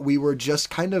 But we were just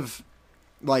kind of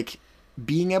like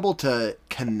being able to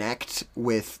connect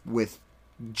with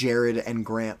Jared and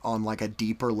Grant on like a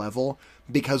deeper level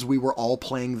because we were all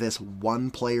playing this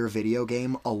one player video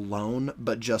game alone,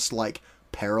 but just like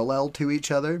parallel to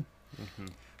each other.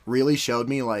 really showed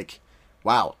me, like,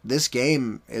 wow, this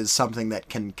game is something that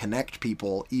can connect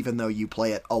people even though you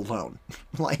play it alone,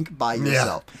 like, by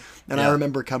yourself. And I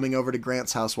remember coming over to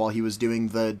Grant's house while he was doing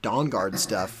the Dawn Guard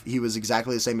stuff. He was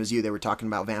exactly the same as you. They were talking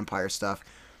about vampire stuff.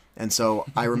 And so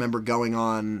I remember going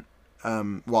on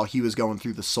while he was going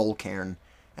through the Soul Cairn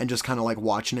and just kind of, like,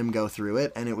 watching him go through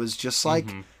it. And it was just, like,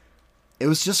 it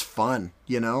was just fun,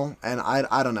 you know? And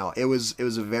I don't know. It was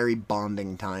a very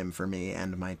bonding time for me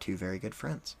and my two very good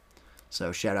friends.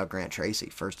 So shout out Grant Tracy,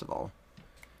 first of all.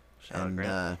 Shout out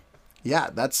Grant. Yeah,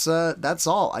 that's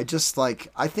all. I just,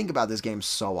 like, I think about this game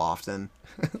so often.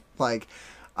 Like,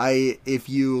 if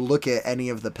you look at any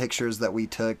of the pictures that we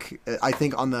took, I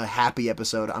think on the Happy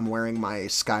episode, I'm wearing my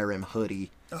Skyrim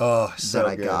hoodie. Oh, so that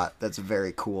I good. got. That's a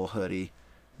very cool hoodie.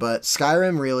 But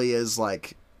Skyrim really is,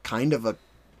 like, kind of a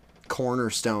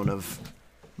cornerstone of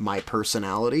my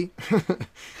personality.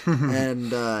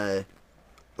 And,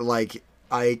 like,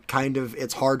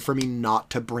 it's hard for me not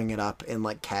to bring it up in,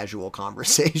 like, casual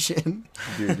conversation.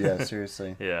 Dude, yeah,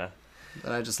 seriously. Yeah.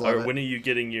 And I just love it. When are you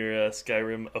getting your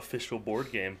Skyrim official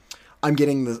board game? I'm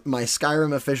getting my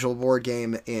Skyrim official board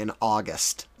game in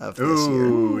August of this year.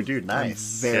 Ooh, dude,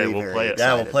 nice. I'm very, we'll very play it. excited.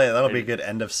 Yeah, we'll play it. That'll be a good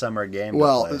end of summer game.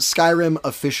 Well, to play. Skyrim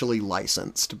officially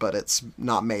licensed, but it's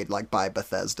not made, like, by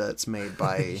Bethesda. It's made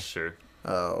by... Sure.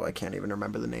 Oh, I can't even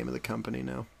remember the name of the company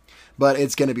now. But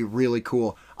it's going to be really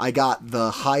cool. I got the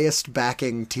highest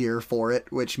backing tier for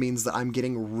it, which means that I'm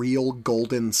getting real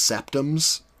golden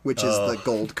septums, which is the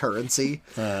gold currency.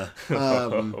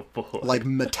 Oh, boy. Like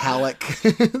metallic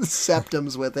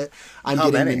septums with it. I'm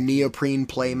getting many? the neoprene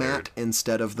playmat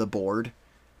instead of the board,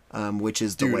 which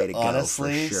is the Dude, way to go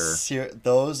honestly, for sure.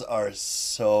 those are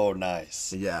so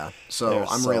nice. Yeah, so They're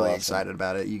I'm so really awesome. excited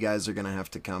about it. You guys are going to have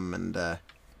to come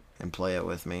and play it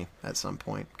with me at some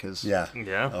point, because Yeah.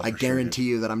 Yeah. Oh, I for sure, guarantee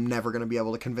you that I'm never going to be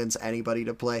able to convince anybody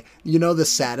to play. You know the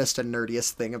saddest and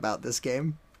nerdiest thing about this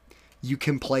game? You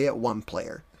can play it one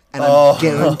player. And I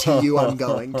guarantee you I'm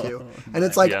going to. And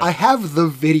it's like, Yeah. I have the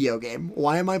video game.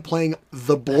 Why am I playing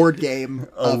the board game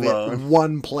of it Alone.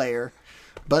 one player?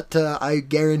 But I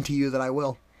guarantee you that I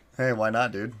will. Hey, why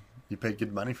not, dude? You paid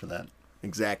good money for that.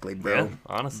 Exactly, bro. Yeah,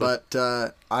 honestly.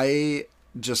 But I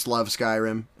just love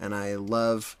Skyrim, and I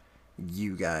love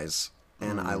you guys,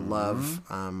 and I love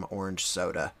orange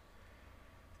soda.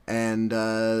 And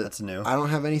That's new. I don't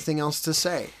have anything else to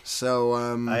say. So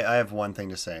I have one thing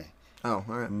to say. oh,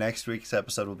 all right. Next week's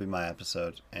episode will be my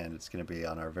episode, and it's going to be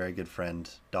on our very good friend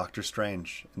Doctor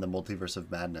Strange in the Multiverse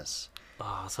of Madness.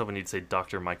 Oh, I was hoping you'd say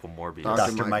Dr. Michael Morbius.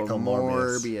 Dr. Michael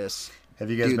Morbius. Have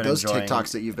you guys Dude, been those enjoying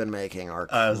TikToks that you've been making are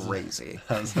crazy.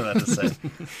 I was about to say,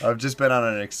 I've just been on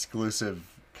an exclusive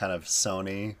kind of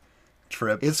Sony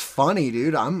trip. It's funny,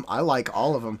 dude. I like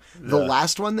all of them. The Yeah.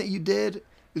 last one that you did,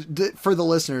 for the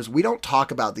listeners, we don't talk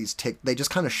about these they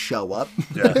just kind of show up.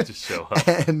 Yeah. Just show up.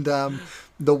 And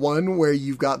the one where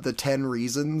you've got the 10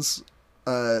 reasons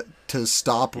to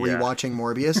stop rewatching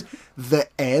Morbius, the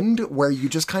end where you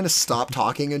just kind of stop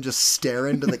talking and just stare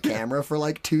into the camera for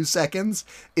like 2 seconds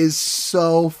is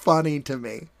so funny to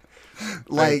me.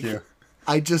 Like, Thank you.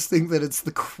 I just think that it's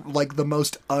the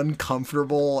most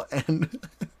uncomfortable, and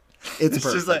it's It's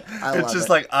just perfect. like I love it.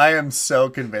 like I am so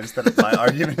convinced that if my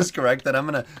argument is correct, that I'm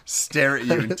gonna stare at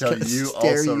you until you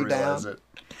Stare also you realize down. it.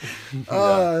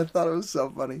 Oh, I thought it was so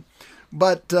funny.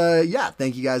 But yeah,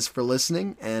 thank you guys for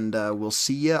listening, and we'll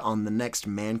see you on the next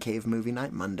Man Cave Movie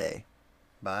Night Monday.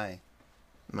 Bye.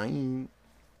 Bye.